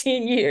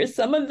 15 years,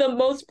 some of the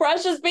most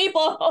precious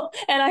people.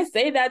 And I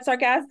say that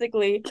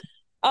sarcastically.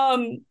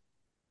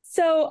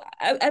 So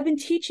I've been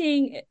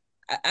teaching.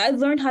 I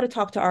learned how to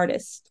talk to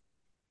artists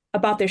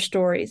about their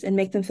stories and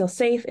make them feel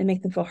safe and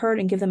make them feel heard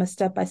and give them a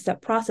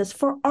step-by-step process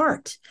for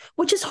art,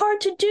 which is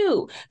hard to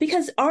do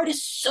because art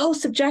is so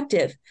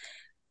subjective.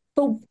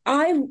 But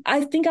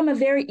I think I'm a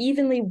very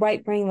evenly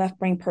right brain, left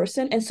brain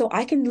person. And so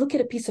I can look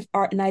at a piece of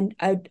art and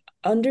I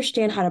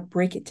understand how to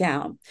break it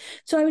down.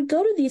 So I would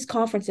go to these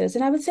conferences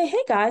and I would say,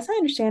 hey guys, I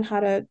understand how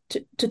to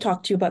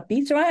talk to you about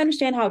beats, or I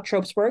understand how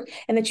tropes work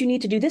and that you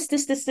need to do this,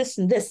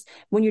 and this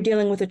when you're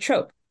dealing with a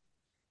trope.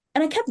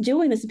 And I kept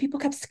doing this, and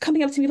people kept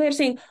coming up to me later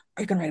saying,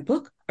 are you going to write a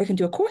book? Are you going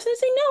to do a course? And I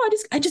say, no,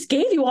 I just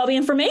gave you all the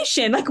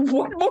information. Like,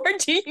 what more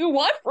do you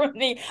want from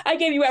me? I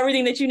gave you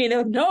everything that you need. They're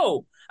like,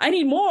 no, I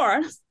need more.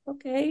 And I was like,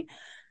 okay.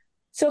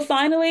 So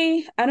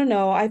finally, I don't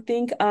know, I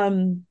think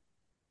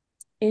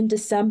in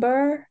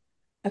December,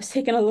 I was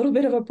taking a little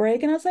bit of a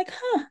break and I was like,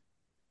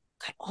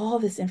 got all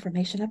this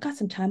information. I've got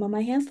some time on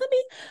my hands. Let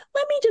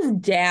me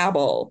just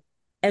dabble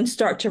and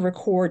start to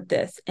record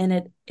this.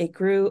 And it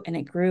grew and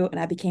it grew, and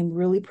I became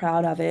really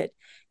proud of it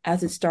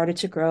as it started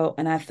to grow,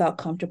 and I felt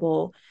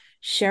comfortable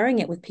sharing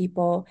it with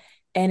people.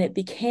 And it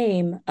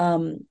became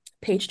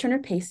Page Turner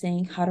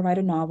Pacing: How to Write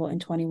a Novel in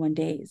 21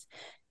 Days.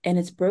 And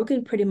it's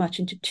broken pretty much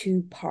into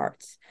two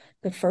parts.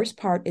 The first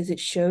part is it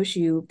shows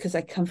you, because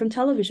I come from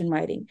television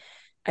writing,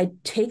 I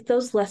take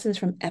those lessons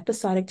from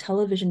episodic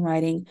television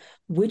writing,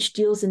 which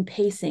deals in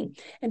pacing.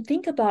 And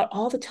think about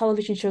all the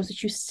television shows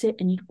that you sit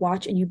and you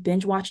watch and you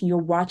binge watch and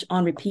you'll watch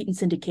on repeat in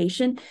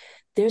syndication.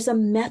 There's a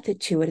method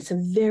to it. It's a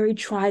very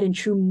tried and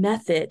true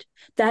method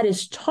that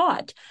is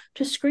taught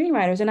to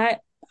screenwriters. And I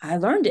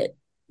learned it.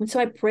 And so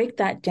I break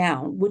that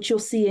down, which you'll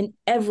see in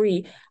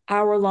every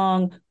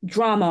hour-long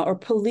drama or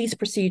police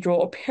procedural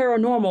or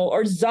paranormal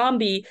or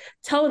zombie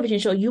television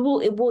show.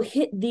 It will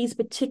hit these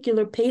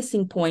particular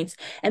pacing points.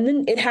 And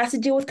then it has to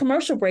deal with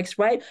commercial breaks,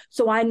 right?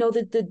 So I know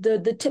that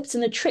the tips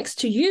and the tricks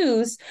to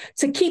use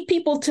to keep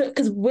people to,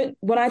 because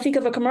when I think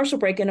of a commercial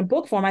break in a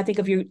book form, I think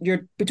of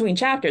your between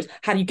chapters.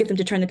 How do you get them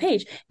to turn the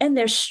page? And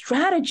there's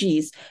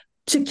strategies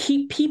to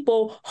keep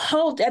people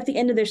halt at the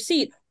end of their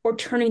seat or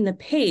turning the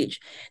page.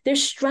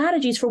 There's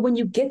strategies for when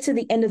you get to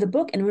the end of the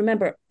book. And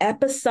remember,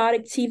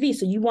 episodic TV.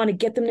 So you want to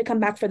get them to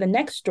come back for the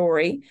next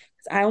story.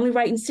 I only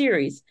write in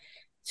series.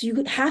 So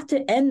you have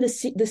to end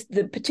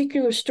the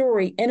particular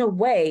story in a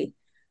way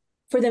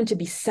for them to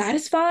be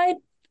satisfied,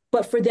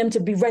 but for them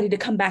to be ready to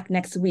come back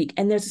next week.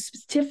 And there's a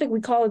specific,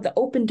 we call it the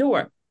open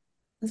door,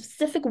 a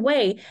specific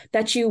way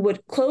that you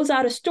would close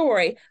out a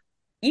story.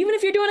 Even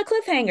if you're doing a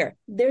cliffhanger,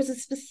 there's a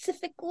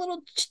specific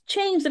little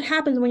change that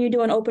happens when you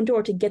do an open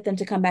door to get them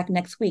to come back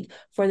next week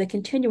for the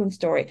continuing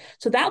story.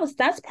 So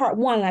that's part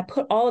one. And I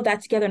put all of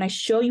that together and I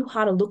show you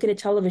how to look at a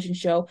television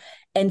show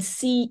and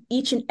see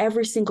each and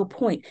every single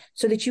point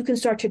so that you can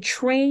start to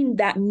train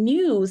that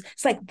muse.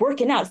 It's like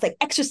working out. It's like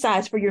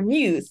exercise for your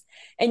muse.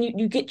 And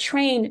you get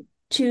trained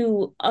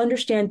to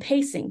understand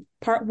pacing,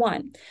 part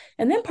one.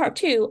 And then part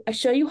two, I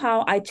show you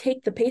how I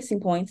take the pacing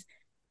points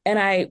and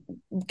I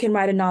can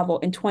write a novel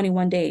in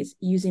 21 days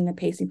using the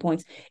pacing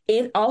points.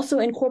 It also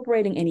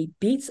incorporating any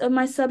beats of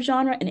my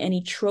subgenre and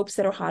any tropes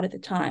that are hot at the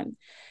time.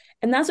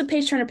 And that's what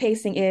Page Turner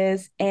Pacing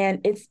is.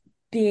 And it's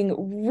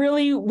being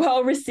really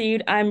well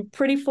received. I'm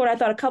pretty floored. I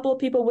thought a couple of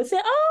people would say,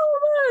 oh,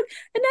 look,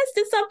 Ines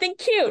did something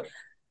cute.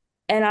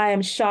 And I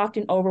am shocked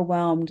and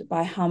overwhelmed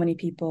by how many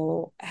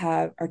people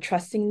are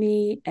trusting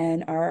me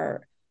and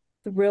are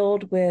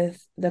thrilled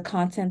with the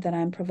content that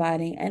I'm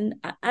providing. And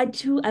I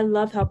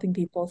love helping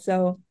people.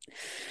 So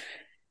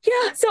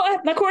yeah, so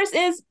my course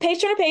is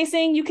Page Turner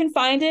Pacing. You can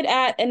find it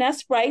at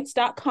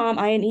ineswrites.com,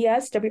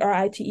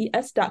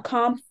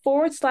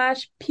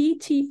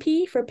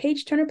 INESWRITES.com/PTP for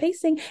Page Turner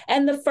Pacing.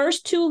 And the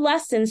first two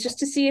lessons, just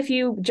to see if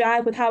you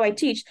jive with how I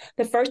teach,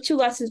 the first two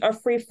lessons are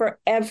free for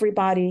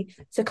everybody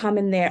to come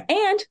in there.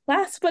 And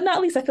last but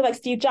not least, I feel like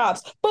Steve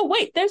Jobs, but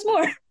wait, there's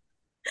more.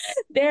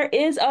 There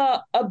is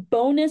a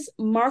bonus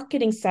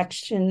marketing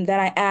section that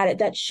I added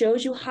that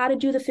shows you how to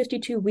do the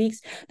 52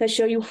 weeks, that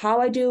show you how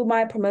I do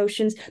my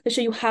promotions, that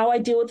show you how I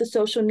deal with the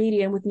social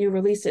media and with new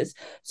releases.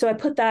 So I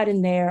put that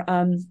in there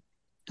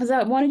because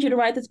I wanted you to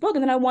write this book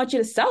and then I want you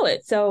to sell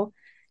it. So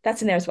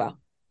that's in there as well.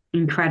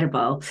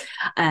 Incredible.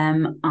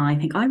 I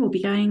think I will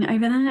be going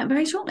over there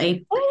very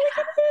shortly. Oh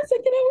my goodness, I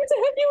can wait to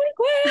have you in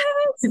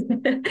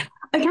class.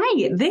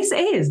 Okay, this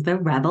is the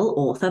Rebel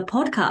Author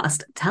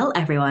Podcast. Tell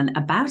everyone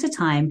about a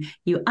time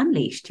you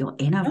unleashed your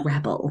inner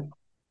rebel.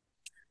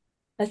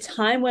 A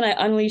time when I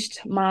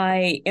unleashed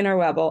my inner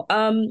rebel.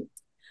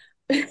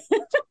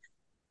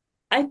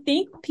 I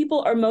think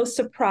people are most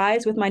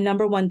surprised with my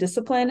number one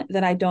discipline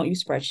that I don't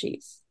use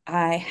spreadsheets.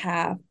 I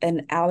have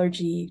an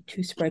allergy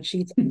to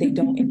spreadsheets. They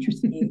don't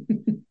interest me.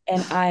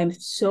 And I'm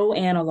so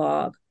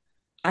analog.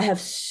 I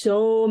have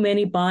so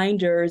many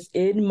binders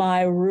in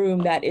my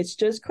room that it's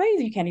just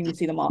crazy. You can't even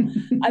see them all.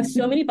 I have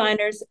so many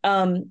binders.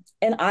 And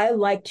I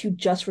like to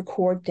just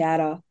record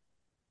data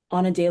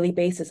on a daily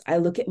basis. I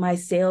look at my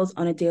sales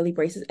on a daily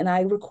basis and I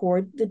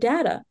record the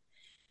data.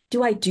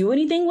 Do I do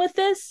anything with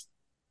this?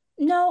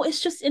 No, it's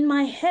just in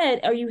my head.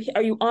 Are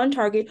you on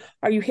target?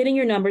 Are you hitting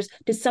your numbers?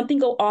 Did something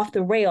go off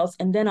the rails?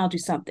 And then I'll do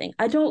something.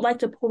 I don't like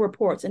to pull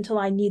reports until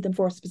I need them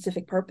for a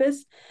specific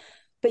purpose.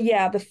 But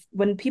yeah,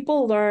 when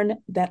people learn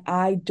that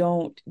I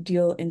don't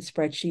deal in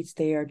spreadsheets,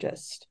 they are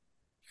just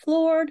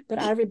floored. But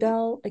I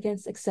rebel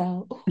against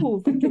Excel.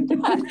 Oh, look at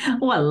that.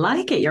 Oh, I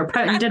like it. Your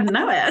opponent didn't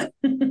know it.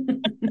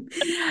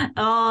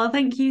 Oh,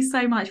 thank you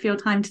so much for your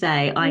time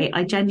today.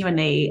 I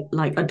genuinely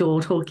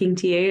adore talking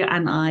to you,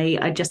 and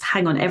I just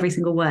hang on every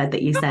single word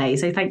that you say.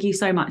 So thank you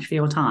so much for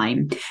your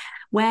time.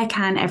 Where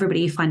can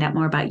everybody find out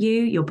more about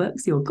you, your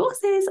books, your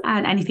courses,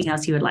 and anything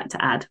else you would like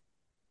to add?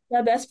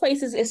 The best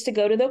place is to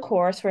go to the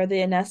course for the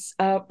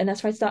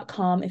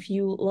InesWrites.com. If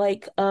you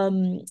like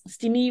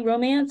steamy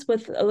romance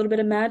with a little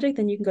bit of magic,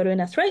 then you can go to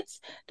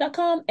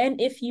InesWrites.com.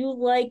 And if you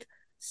like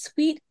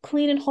sweet,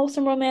 clean, and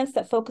wholesome romance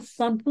that focuses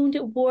on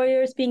wounded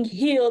warriors being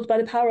healed by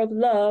the power of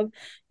love,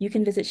 you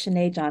can visit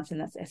Shanae Johnson.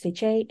 That's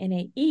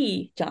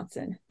SHANAE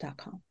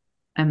Johnson.com.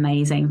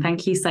 Amazing.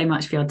 Thank you so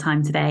much for your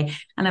time today.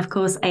 And of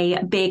course, a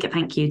big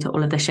thank you to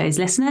all of the show's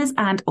listeners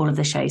and all of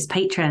the show's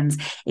patrons.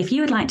 If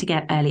you would like to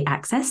get early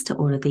access to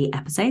all of the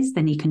episodes,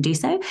 then you can do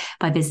so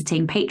by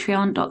visiting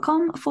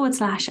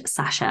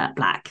patreon.com/Sasha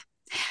Black.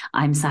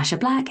 I'm Sasha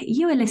Black.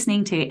 You are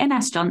listening to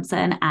Ines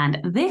Johnson,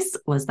 and this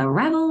was the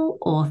Rebel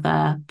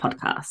Author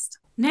Podcast.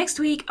 Next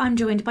week, I'm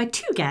joined by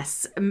two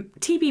guests,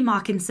 TB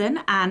Markinson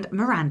and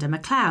Miranda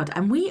McLeod,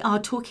 and we are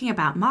talking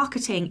about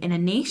marketing in a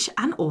niche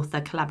and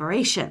author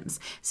collaborations.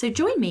 So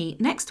join me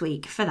next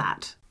week for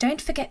that. Don't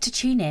forget to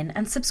tune in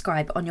and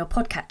subscribe on your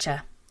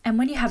podcatcher. And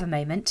when you have a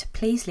moment,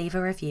 please leave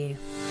a review.